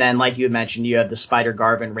 and then like you had mentioned, you have the Spider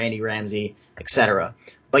Garvin, Randy Ramsey, etc.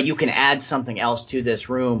 But you can add something else to this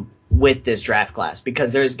room with this draft class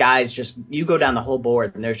because there's guys you go down the whole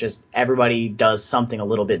board and there's just everybody does something a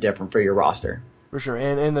little bit different for your roster. For sure.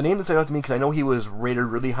 And the name that stuck out to me, because I know he was rated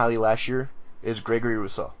really highly last year, is Gregory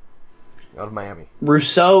Rousseau out of Miami.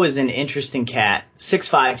 Rousseau is an interesting cat. 6'5",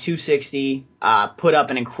 260, put up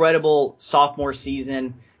an incredible sophomore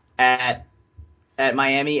season at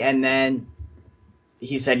Miami, and then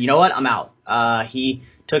he said, you know what, I'm out. He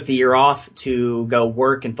took the year off to go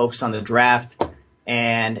work and focus on the draft,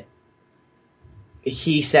 and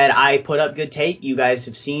he said, I put up good tape. You guys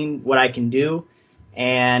have seen what I can do,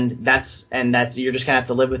 and that's you're just gonna have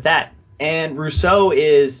to live with that. And Rousseau,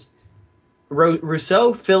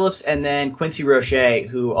 Phillips, and then Quincy Roche,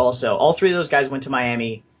 who also all 3 of those guys went to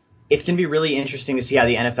Miami. It's gonna be really interesting to see how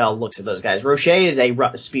the NFL looks at those guys. Roche is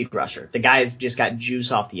a speed rusher. The guy's just got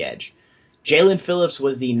juice off the edge. Jalen Phillips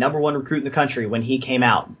was the number 1 recruit in the country when he came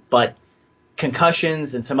out, but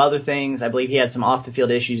concussions and some other things, I believe he had some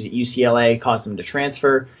off-the-field issues at UCLA, caused him to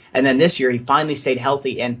transfer. And then this year he finally stayed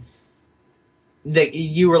healthy, and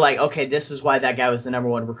you were like, okay, this is why that guy was the number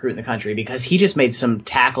 1 recruit in the country, because he just made some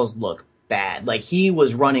tackles look bad. Like he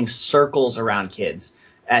was running circles around kids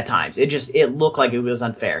at times. It looked like it was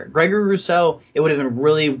unfair. Gregory Rousseau, it would have been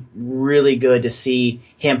really, really good to see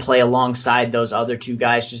him play alongside those other 2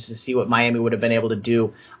 guys just to see what Miami would have been able to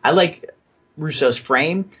do. I like Rousseau's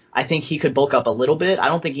frame. I think he could bulk up a little bit. I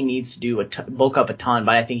don't think he needs to bulk up a ton,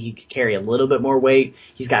 but I think he could carry a little bit more weight.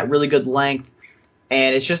 He's got really good length,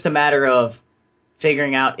 and it's just a matter of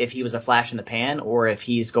figuring out if he was a flash in the pan or if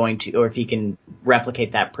he can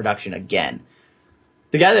replicate that production again.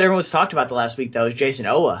 The guy that everyone's talked about the last week, though, is Jason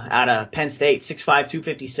Owa out of Penn State, 6'5",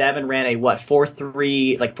 257, ran a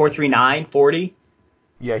 4.3, like 4.39, 40?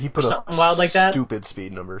 Yeah, he put up wild like that. Stupid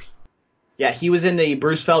speed numbers. Yeah, he was in the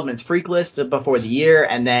Bruce Feldman's freak list before the year,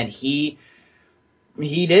 and then he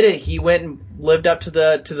did it. He went and lived up to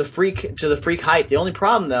the freak hype. The only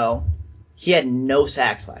problem, though, he had no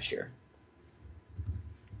sacks last year.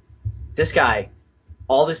 This guy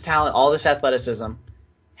all this talent, all this athleticism,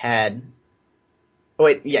 he had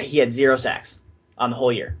 0 sacks on the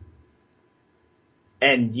whole year.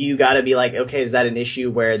 And you got to be like, okay, is that an issue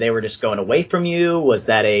where they were just going away from you? Was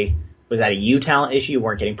that a you talent issue? You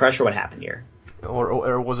weren't getting pressure? What happened here?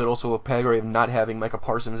 Or was it also a category of not having Micah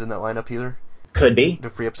Parsons in that lineup either? Could be. To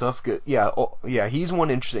free up stuff? Good. Yeah, he's one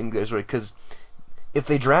interesting guy, right? Because if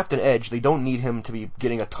they draft an edge, they don't need him to be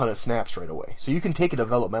getting a ton of snaps right away. So you can take a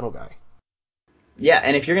developmental guy. Yeah,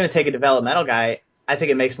 and if you're going to take a developmental guy, I think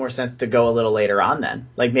it makes more sense to go a little later on then.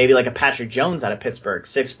 Like maybe like a Patrick Jones out of Pittsburgh,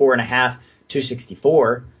 6'4.5",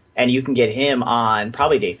 264, and you can get him on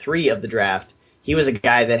probably day 3 of the draft. He was a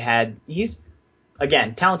guy that he's,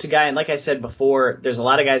 again, talented guy, and like I said before, there's a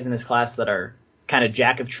lot of guys in this class that are kind of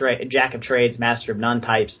jack of trades, master of none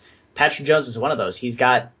types. Patrick Jones is one of those. He's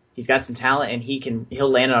got some talent, and he'll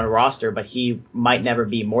land on a roster, but he might never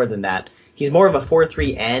be more than that. He's more of a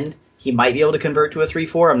 4-3 end. He might be able to convert to a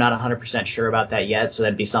 3-4. I'm not 100% sure about that yet, so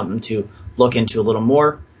that'd be something to look into a little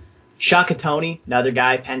more. Shaka Toney, another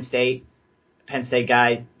guy, Penn State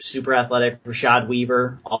guy, super athletic. Rashad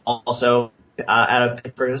Weaver, also out of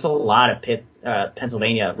Pittsburgh. There's a lot of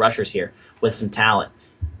Pennsylvania rushers here with some talent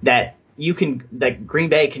that Green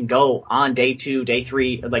Bay can go on day 2, day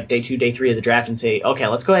 3 of the draft and say, okay,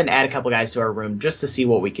 let's go ahead and add a couple guys to our room just to see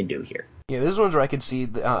what we can do here. Yeah, this is ones where I could see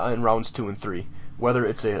in rounds 2 and 3, whether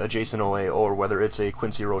it's a Jason Owe or whether it's a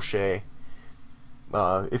Quincy Roche.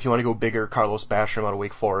 If you want to go bigger, Carlos Basham out of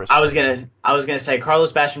Wake Forest. I was gonna say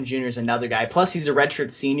Carlos Basham Jr. is another guy. Plus, he's a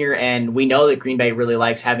redshirt senior, and we know that Green Bay really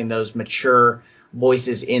likes having those mature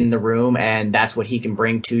voices in the room, and that's what he can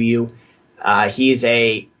bring to you. He's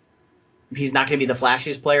not going to be the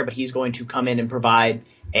flashiest player, but he's going to come in and provide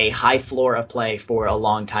a high floor of play for a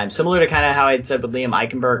long time. Similar to kind of how I had said with Liam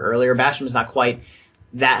Eichenberg earlier, Basham's not quite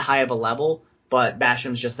that high of a level, but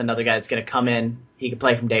Basham's just another guy that's going to come in. He can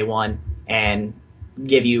play from day one and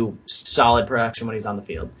give you solid production when he's on the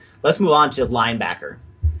field. Let's move on to linebacker,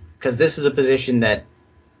 because this is a position that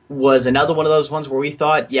was another one of those ones where we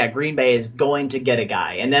thought, yeah, Green Bay is going to get a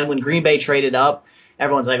guy. And then when Green Bay traded up,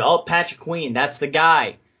 everyone's like, oh, Patrick Queen, that's the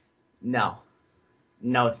guy. No,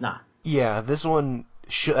 it's not. Yeah, this one,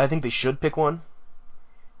 I think they should pick one.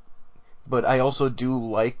 But I also do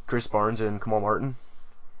like Chris Barnes and Kamal Martin.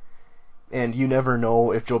 And you never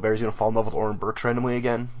know if Joe Barry's going to fall in love with Oren Burks randomly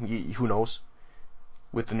again. Who knows?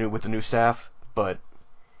 With the new staff. But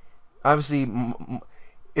obviously,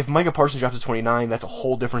 if Micah Parsons drops to 29, that's a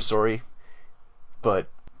whole different story. But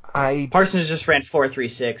Parsons just ran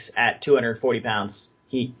 4.36 at 240 pounds.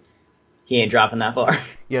 He ain't dropping that far.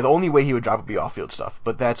 Yeah, the only way he would drop would be off-field stuff,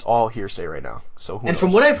 but that's all hearsay right now. So who knows?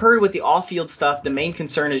 From what I've heard with the off-field stuff, the main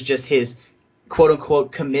concern is just his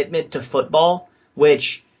quote-unquote commitment to football,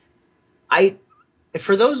 which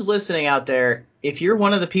for those listening out there, if you're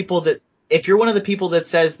one of the people that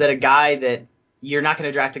says that a guy that you're not going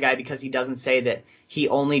to draft a guy because he doesn't say that he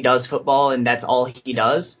only does football and that's all he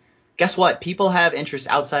does, guess what? People have interests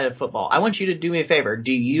outside of football. I want you to do me a favor.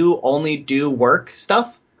 Do you only do work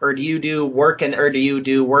stuff? Or do you do work and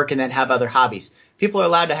then have other hobbies? People are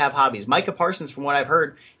allowed to have hobbies. Micah Parsons, from what I've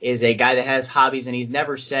heard, is a guy that has hobbies, and he's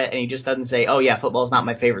never said, and he just doesn't say, oh yeah, football's not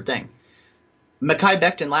my favorite thing. Mekhi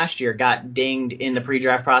Becton last year got dinged in the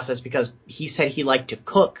pre-draft process because he said he liked to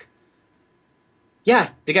cook. Yeah,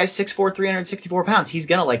 the guy's 6'4", 364 pounds. He's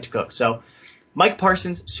going to like to cook. So Mike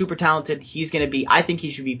Parsons, super talented. I think he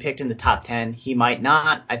should be picked in the top 10. He might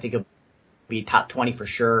not. I think he'll be top 20 for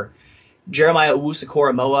sure. Jeremiah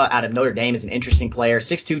Owusu-Koramoah out of Notre Dame is an interesting player.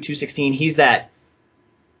 6'2", 216. He's that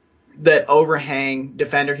overhang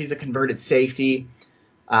defender. He's a converted safety.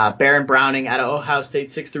 Baron Browning out of Ohio State,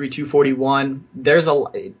 6'3", 241.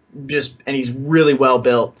 And he's really well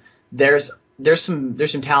built. There's some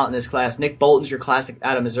talent in this class. Nick Bolton's your classic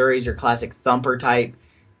out of Missouri. He's your classic thumper type.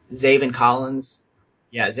 Zaven Collins.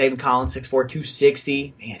 Yeah, Zaven Collins, 6'4",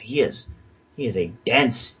 260. Man, he is a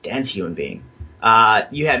dense human being.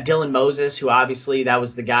 You have Dylan Moses, who obviously that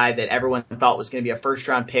was the guy that everyone thought was going to be a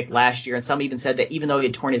first-round pick last year, and some even said that even though he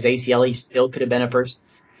had torn his ACL, he still could have been a first.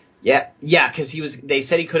 Yeah, because they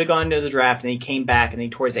said he could have gone to the draft, and he came back, and then he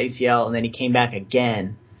tore his ACL, and then he came back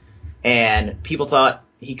again, and people thought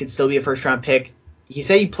he could still be a first-round pick. He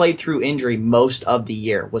said he played through injury most of the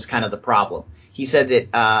year was kind of the problem. He said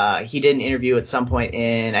that he did an interview at some point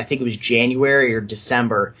in, I think it was January or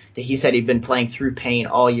December, that he said he'd been playing through pain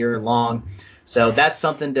all year long. So that's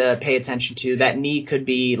something to pay attention to. That knee could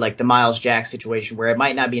be like the Miles Jack situation where it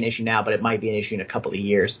might not be an issue now, but it might be an issue in a couple of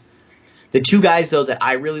years. The two guys, though, that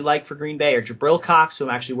I really like for Green Bay are Jabril Cox, who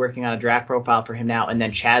I'm actually working on a draft profile for him now, and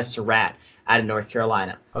then Chaz Surratt out of North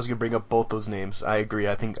Carolina. I was going to bring up both those names. I agree.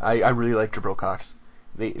 I think I really like Jabril Cox.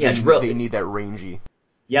 They need that rangy.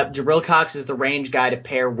 Yep, Jabril Cox is the range guy to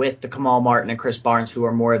pair with the Kamal Martin and Chris Barnes, who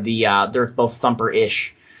are more of the they're both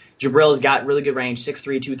thumper-ish. Jabril's got really good range,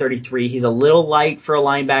 6'3", 233. He's a little light for a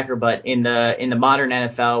linebacker, but in the modern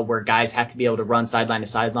NFL where guys have to be able to run sideline to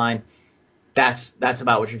sideline, that's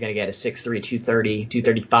about what you're going to get, is 6'3", 230,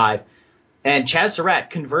 235. And Chaz Surratt,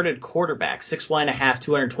 converted quarterback, 6'1.5",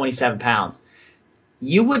 227 pounds.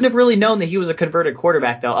 You wouldn't have really known that he was a converted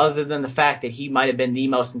quarterback, though, other than the fact that he might have been the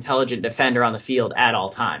most intelligent defender on the field at all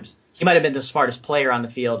times. He might have been the smartest player on the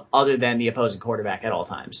field other than the opposing quarterback at all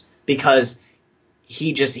times, because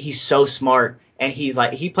he's so smart, and he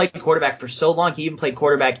played quarterback for so long. He even played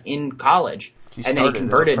quarterback in college, and then he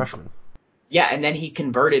converted. As a freshman. Yeah, and then he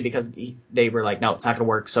converted because they were like, no, it's not going to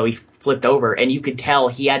work. So he flipped over, and you could tell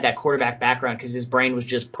he had that quarterback background because his brain was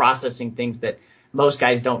just processing things that most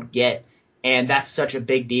guys don't get. And that's such a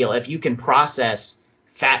big deal. If you can process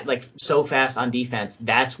so fast on defense,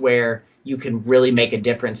 that's where you can really make a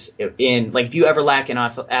difference in, like, if you ever lack in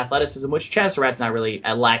athleticism, which Chaz Surratt's not really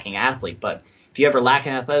a lacking athlete, but if you ever lack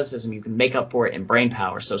in athleticism, you can make up for it in brain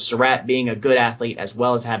power. So Surratt, being a good athlete as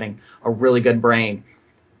well as having a really good brain,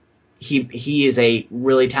 he is a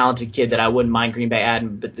really talented kid that I wouldn't mind Green Bay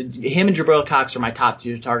adding. But him and Jabril Cox are my top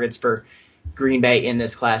two targets for Green Bay in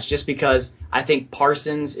this class, just because I think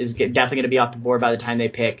Parsons is definitely going to be off the board by the time they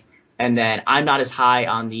pick. And then I'm not as high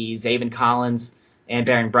on the Zaven Collins and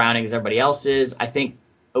Baron Browning as everybody else is. I think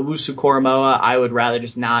Owusu Koromoa, I would rather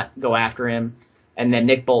just not go after him. And then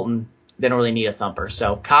Nick Bolton, they don't really need a thumper.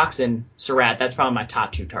 So Cox and Surratt, that's probably my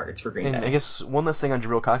top two targets for Green Bay. I guess one last thing on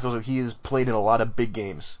Jabril Cox, also, he has played in a lot of big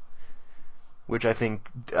games, which I think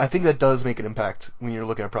that does make an impact when you're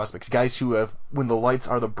looking at prospects. Guys who have, when the lights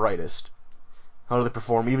are the brightest, how do they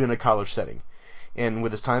perform, even in a college setting? And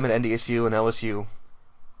with his time at NDSU and LSU,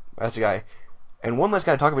 that's a guy. And one last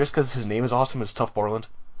guy to talk about, just because his name is awesome, is Tough Borland.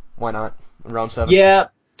 Why not? In round 7. Yeah,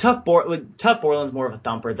 Tough Borland's more of a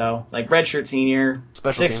thumper, though. Like, redshirt senior,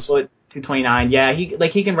 special 6 foot, 229. Yeah,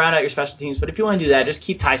 he can round out your special teams, but if you want to do that, just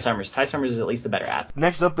keep Ty Summers. Ty Summers is at least a better athlete.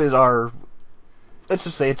 Next up is let's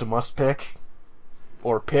just say it's a must pick,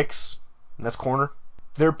 or picks, and that's corner.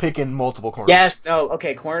 They're picking multiple corners. Yes, no,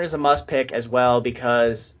 okay, corner is a must pick as well,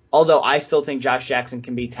 because although I still think Josh Jackson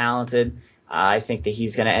can be talented, I think that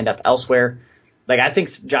he's going to end up elsewhere. Like, I think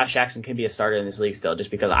Josh Jackson can be a starter in this league still,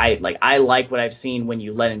 just because I like what I've seen when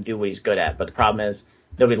you let him do what he's good at. But the problem is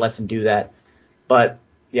nobody lets him do that. But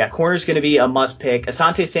yeah, corner's going to be a must pick.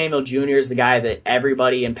 Asante Samuel Jr. is the guy that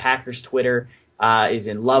everybody in Packers Twitter is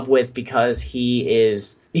in love with, because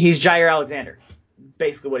he's Jair Alexander.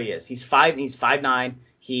 Basically what he is. He's 5'9".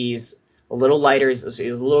 He's a little lighter. He's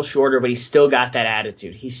a little shorter, but he's still got that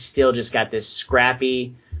attitude. He's still just got this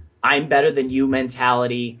scrappy, I'm better than you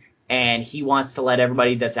mentality, and he wants to let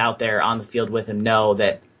everybody that's out there on the field with him know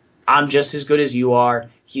that I'm just as good as you are.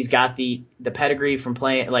 He's got the pedigree from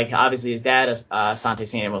playing, like, obviously his dad, Asante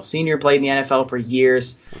Samuel Sr., played in the NFL for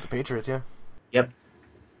years. With the Patriots, yeah. Yep.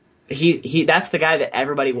 That's the guy that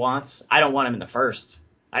everybody wants. I don't want him in the first.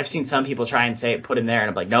 I've seen some people try and put him there, and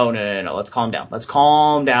I'm like, no, let's calm down. Let's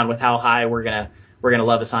calm down with how high we're gonna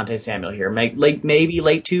love Asante Samuel here. Maybe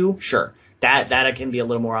late 2, sure. That I can be a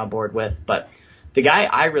little more on board with. But the guy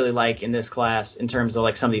I really like in this class, in terms of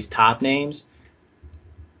like some of these top names,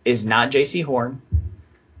 is not J.C. Horn.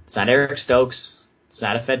 It's not Eric Stokes. It's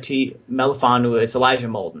not Ifeatu Melifonwu. It's Elijah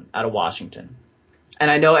Molden out of Washington. And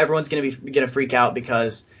I know everyone's gonna freak out,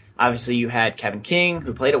 because obviously you had Kevin King,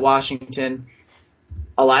 who played at Washington.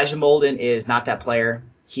 Elijah Molden is not that player.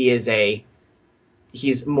 He's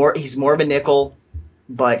more of a nickel,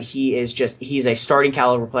 but he's a starting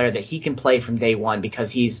caliber player that he can play from day one,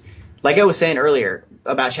 because he's, like I was saying earlier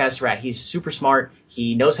about Chaz Surratt, he's super smart.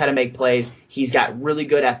 He knows how to make plays. He's got really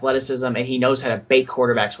good athleticism, and he knows how to bait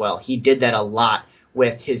quarterbacks well. He did that a lot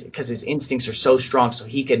because his instincts are so strong, so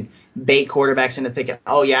he can bait quarterbacks into thinking,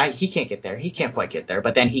 oh yeah, he can't get there. He can't quite get there.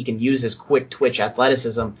 But then he can use his quick twitch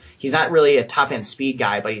athleticism. He's not really a top end speed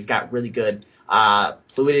guy, but he's got really good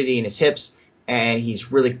fluidity in his hips, and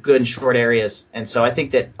he's really good in short areas. And so I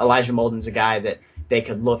think that Elijah Molden's a guy that they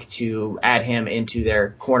could look to add him into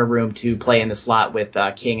their corner room to play in the slot with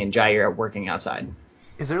King and Jair working outside.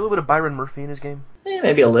 Is there a little bit of Byron Murphy in his game?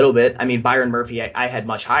 Maybe a little bit. I mean, Byron Murphy I had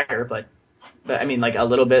much higher, but I mean, like, a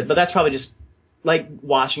little bit. But that's probably just like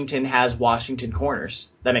Washington has Washington corners.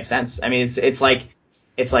 That makes sense. I mean, it's like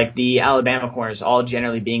the Alabama corners all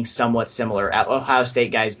generally being somewhat similar. Ohio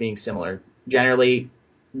State guys being similar. Generally,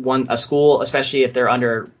 a school, especially if they're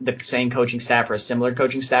under the same coaching staff or a similar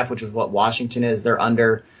coaching staff, which is what Washington is. They're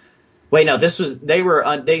under. Wait, no,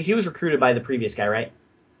 he was recruited by the previous guy, right?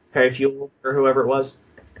 Perry Fuel or whoever it was.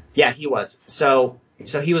 Yeah, he was. So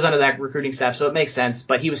So he was under that recruiting staff, so it makes sense.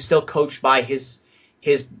 But he was still coached by his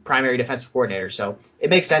primary defensive coordinator, so it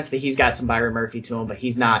makes sense that he's got some Byron Murphy to him, but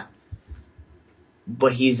he's not.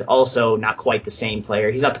 But he's also not quite the same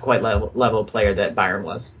player. He's not the quite level of player that Byron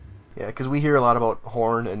was. Yeah, because we hear a lot about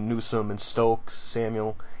Horn and Newsome and Stokes,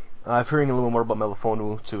 Samuel. I've hearing a little more about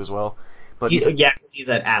Melifonwu too as well. But because he's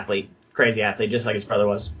an athlete, crazy athlete, just like his brother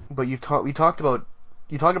was. But you talked about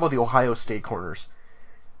the Ohio State corners.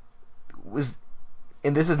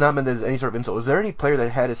 And this is not meant as any sort of insult. Is there any player that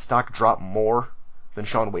had his stock drop more than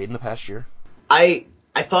Shaun Wade in the past year? I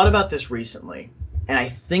thought about this recently, and I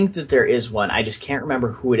think that there is one. I just can't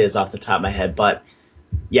remember who it is off the top of my head. But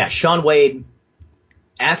yeah, Shaun Wade.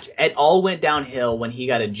 After it all went downhill when he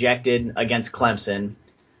got ejected against Clemson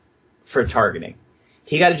for targeting.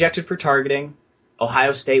 He got ejected for targeting.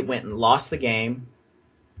 Ohio State went and lost the game.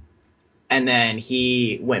 And then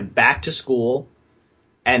he went back to school.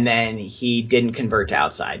 And then he didn't convert to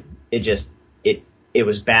outside. It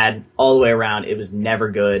was bad all the way around. It was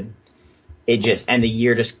never good. And the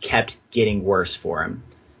year just kept getting worse for him.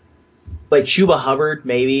 Like Chuba Hubbard,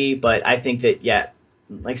 maybe, but I think that, yeah,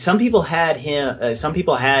 like some people had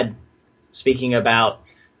him, speaking about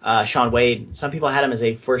Shaun Wade, some people had him as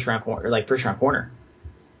a first round corner.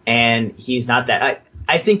 And he's not that.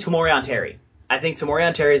 I think Tamorrion Terry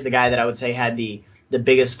is the guy that I would say had the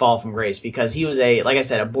biggest fall from grace, because he was like I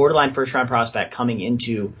said, a borderline first round prospect coming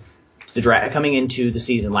into the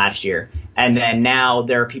season last year. And then now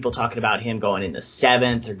there are people talking about him going in the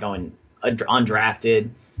 7th or going undrafted.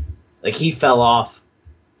 Like, he fell off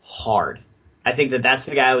hard. I think that that's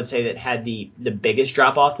the guy I would say that had the biggest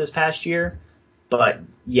drop off this past year. But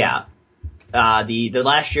yeah, the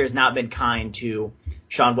last year has not been kind to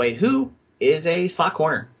Shaun Wade, who is a slot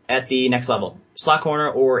corner at the next level. Slot corner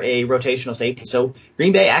or a rotational safety. So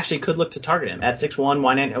Green Bay actually could look to target him at 6'1",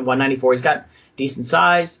 194. He's got decent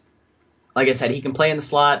size. Like I said, he can play in the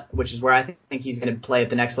slot, which is where I think he's going to play at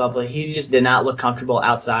the next level. He just did not look comfortable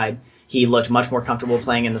outside. He looked much more comfortable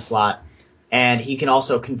playing in the slot. And he can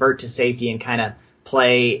also convert to safety and kind of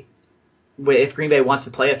play. If Green Bay wants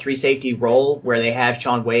to play a 3-safety role where they have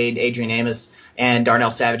Shaun Wade, Adrian Amos, and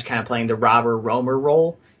Darnell Savage kind of playing the robber roamer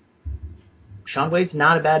role, Shaun Wade's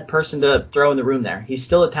not a bad person to throw in the room there. He's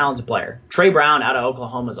still a talented player. Trey Brown out of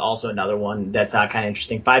Oklahoma is also another one that's kind of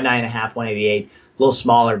interesting. 5'9.5", 188, a little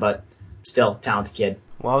smaller, but still talented kid.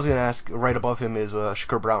 Well, I was going to ask, right above him is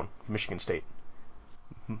Shakur Brown, Michigan State.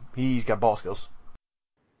 He's got ball skills.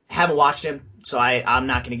 Haven't watched him, so I'm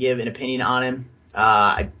not going to give an opinion on him.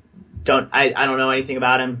 I don't know anything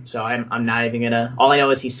about him, so I'm not even gonna. All I know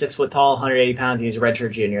is he's 6 foot tall, 180 pounds, and he's a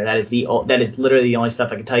redshirt junior. That is literally the only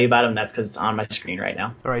stuff I can tell you about him. That's because it's on my screen right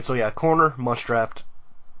now. All right, so yeah, corner must draft.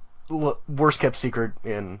 Worst kept secret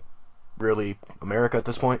in really America at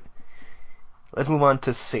this point. Let's move on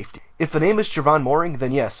to safety. If the name is Javon Mooring,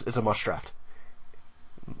 then yes, it's a must draft.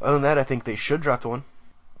 Other than that, I think they should draft one.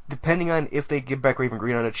 Depending on if they give back Raven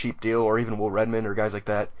Green on a cheap deal, or even Will Redmond or guys like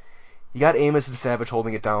that. You got Amos and Savage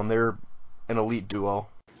holding it down. They're an elite duo.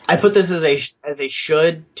 I put this as a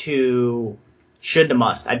should to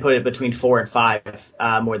must. I'd put it between 4 and 5,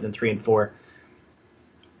 more than 3 and 4.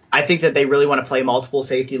 I think that they really want to play multiple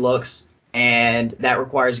safety looks, and that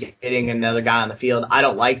requires getting another guy on the field. I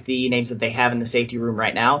don't like the names that they have in the safety room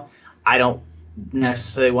right now. I don't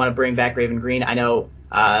necessarily want to bring back Raven Green. I know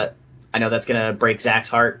that's going to break Zach's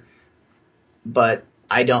heart, but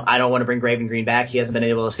I don't want to bring Raven Green back. He hasn't been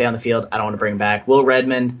able to stay on the field. I don't want to bring him back. Will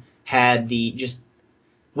Redmond had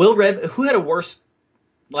who had a worse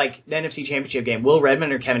NFC Championship game? Will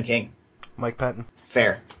Redmond or Kevin King? Mike Patton.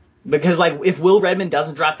 Fair. Because if Will Redmond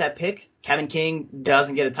doesn't drop that pick, Kevin King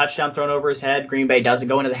doesn't get a touchdown thrown over his head, Green Bay doesn't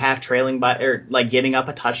go into the half trailing giving up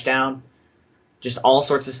a touchdown. Just all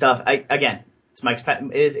sorts of stuff. It's Mike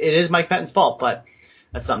Patton. It is Mike Patton's fault, but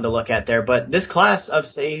that's something to look at there. But this class of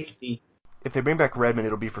safety, if they bring back Redmond,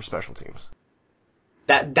 it'll be for special teams.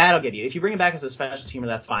 That'll give you. If you bring him back as a special teamer,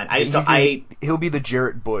 that's fine. He'll be the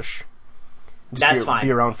Jarrett Bush. That's fine.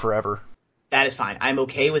 Be around forever. That is fine. I'm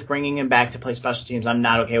okay with bringing him back to play special teams. I'm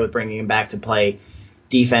not okay with bringing him back to play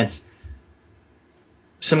defense.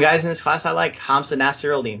 Some guys in this class I like. Hamza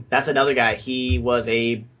Nasir-Eldin. That's another guy. He was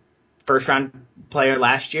a first-round player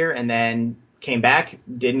last year and then came back.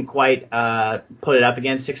 Didn't quite put it up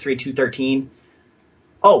again. 6'3", 213.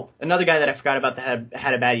 Oh, another guy that I forgot about that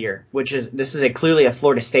had a bad year, this is clearly a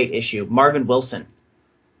Florida State issue. Marvin Wilson.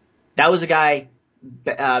 That was a guy,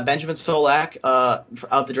 Benjamin Solak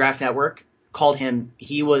of the Draft Network called him.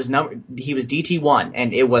 He was DT1,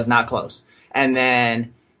 and it was not close. And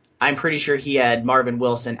then I'm pretty sure he had Marvin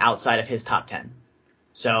Wilson outside of his top 10.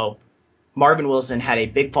 So Marvin Wilson had a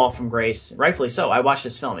big fall from grace, rightfully so. I watched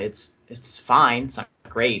this film. It's fine. It's not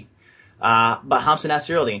great. But Hamza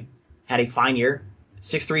Nasirildeen had a fine year.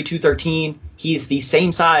 6'3", 213. He's the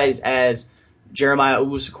same size as Jeremiah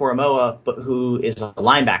Owusu-Koramoah, but who is a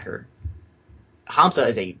linebacker. Hamza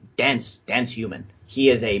is a dense human. He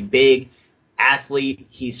is a big athlete.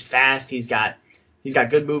 He's fast. He's got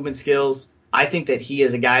good movement skills. I think that he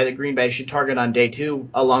is a guy that Green Bay should target on day 2,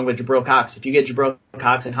 along with Jabril Cox. If you get Jabril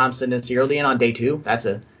Cox and Hamza Nasirildeen on day 2, that's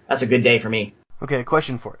a good day for me. Okay, a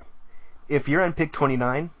question for you. If you're on pick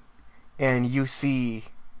 29 and you see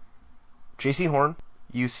J.C. Horn,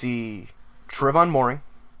 you see Trevon Moehrig,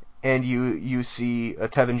 and you see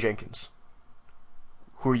Tevin Jenkins,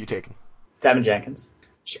 who are you taking? Tevin Jenkins.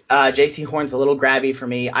 J.C. Horn's a little grabby for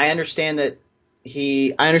me. I understand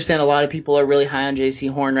a lot of people are really high on J.C.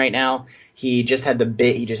 Horn right now. He just had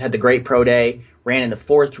the great pro day, ran in the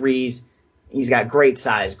 4.3s. He's got great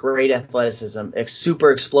size, great athleticism, a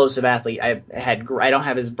super explosive athlete. I don't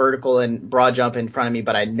have his vertical and broad jump in front of me,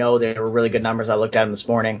 but I know they were really good numbers. I looked at him this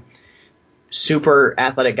morning. Super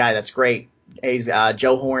athletic guy. That's great. He's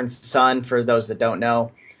Joe Horn's son, for those that don't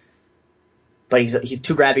know. But he's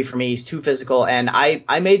too grabby for me. He's too physical. And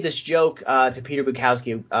I made this joke to Peter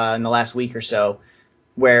Bukowski in the last week or so,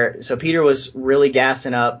 so Peter was really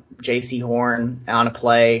gassing up J.C. Horn on a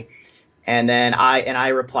play, and then I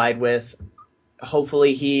replied with,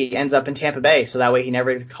 hopefully he ends up in Tampa Bay, so that way he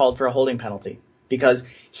never gets called for a holding penalty, because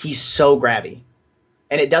he's so grabby.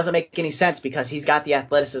 And it doesn't make any sense because he's got the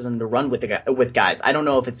athleticism to run with guys. I don't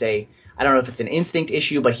know if it's an instinct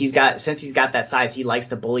issue, but since he's got that size, he likes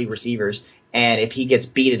to bully receivers. And if he gets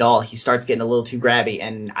beat at all, he starts getting a little too grabby.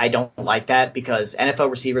 And I don't like that, because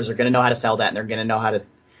NFL receivers are going to know how to sell that, and they're going to know how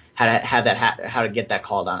to get that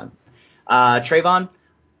called on him. Trayvon,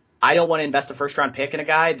 I don't want to invest a first round pick in a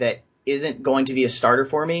guy that isn't going to be a starter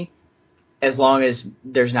for me as long as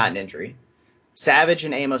there's not an injury. Savage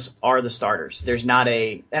and Amos are the starters. There's not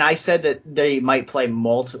and I said that they might play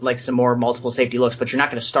some more multiple safety looks, but you're not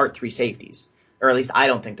going to start 3 safeties, or at least I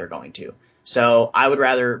don't think they're going to. So I would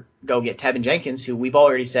rather go get Tevin Jenkins, who we've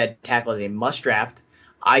already said tackle is a must draft.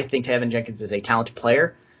 I think Tevin Jenkins is a talented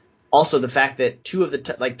player. Also, the fact that two of the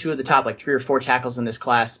top 3 or 4 tackles in this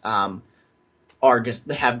class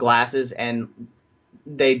they have glasses and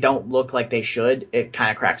they don't look like they should, it kind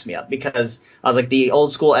of cracks me up, because I was like, the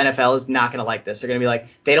old school NFL is not going to like this. They're going to be like,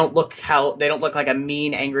 they don't look like a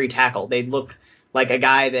mean, angry tackle. They look like a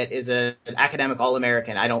guy that is an academic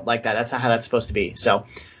All-American. I don't like that. That's not how that's supposed to be. So,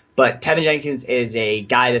 but Tevin Jenkins is a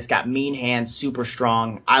guy that's got mean hands, super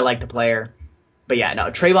strong. I like the player. But yeah, no,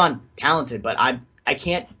 Trayvon, talented, but I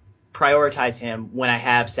can't prioritize him when I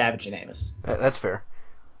have Savage and Amos. That's fair.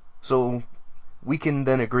 So we can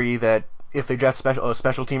then agree that if they draft a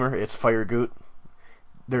special teamer, it's fire Goot.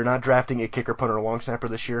 They're not drafting a kicker, punter, or long snapper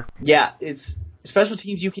this year. Yeah, it's special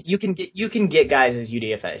teams. You can get guys as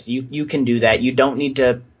UDFAs. You can do that. You don't need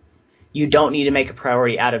to make a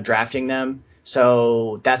priority out of drafting them.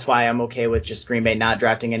 So that's why I'm okay with just Green Bay not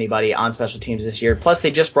drafting anybody on special teams this year. Plus,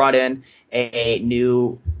 they just brought in a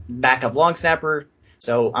new backup long snapper,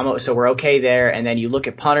 so we're okay there. And then you look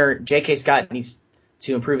at punter. J.K. Scott needs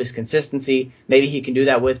to improve his consistency. Maybe he can do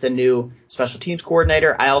that with the new special teams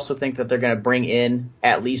coordinator. I also think that they're going to bring in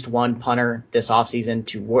at least one punter this offseason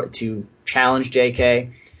to challenge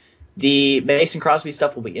J.K. The Mason Crosby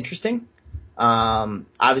stuff will be interesting.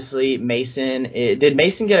 Obviously, did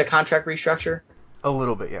Mason get a contract restructure? A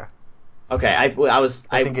little bit, yeah. Okay, I was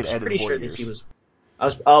pretty sure that he was.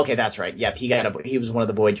 Okay, that's right. Yep, he was one of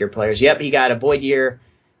the void year players. Yep, he got a void year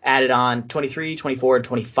added on 23, 24,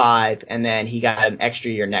 25, and then he got an extra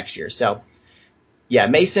year next year. So, yeah,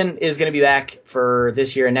 Mason is going to be back for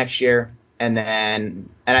this year and next year, and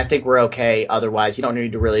I think we're okay. Otherwise, you don't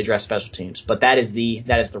need to really address special teams, but that is the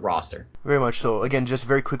roster. Very much so. Again, just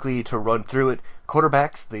very quickly to run through it.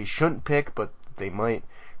 Quarterbacks, they shouldn't pick, but they might.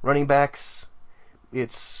 Running backs,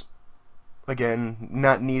 it's, again,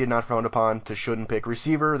 not needed, not frowned upon, to shouldn't pick.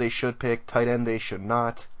 Receiver, they should pick. Tight end, they should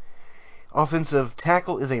not. Offensive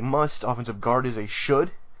tackle is a must. Offensive guard is a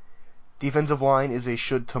should. Defensive line is a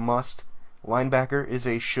should to must. Linebacker is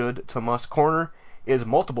a should to must. Corner is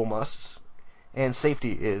multiple musts. And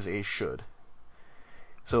safety is a should.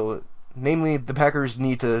 So, namely, the Packers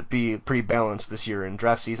need to be pretty balanced this year in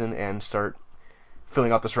draft season and start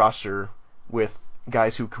filling out this roster with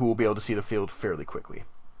guys who will be able to see the field fairly quickly.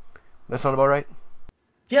 That sound about right?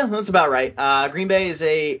 Yeah, that's about right. Green Bay is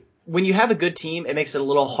when you have a good team, it makes it a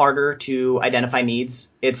little harder to identify needs.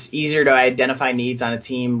 It's easier to identify needs on a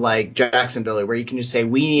team like Jacksonville, where you can just say,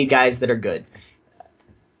 we need guys that are good.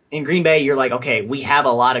 In Green Bay, you're like, okay, we have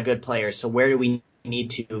a lot of good players, so where do we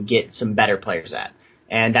need to get some better players at.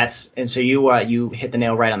 And so you hit the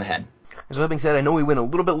nail right on the head. And so that being said, I know we went a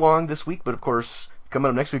little bit long this week, but of course, coming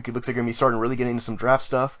up next week, it looks like we're going to be starting really getting into some draft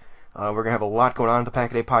stuff. We're going to have a lot going on at the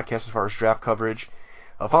Pack-A-Day podcast as far as draft coverage.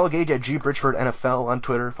 Follow Gage at GBridgefordNFL on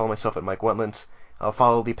Twitter. Follow myself at Mike Wetland.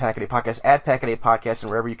 Follow the Pack-A-Day podcast at Pack-A-Day podcast and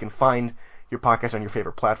wherever you can find your podcast on your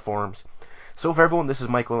favorite platforms. So for everyone, this is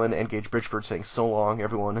Mike Wetland and Gage Bridgeford saying so long,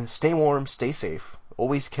 everyone. Stay warm, stay safe,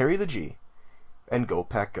 always carry the G, and go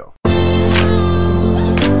Pack Go.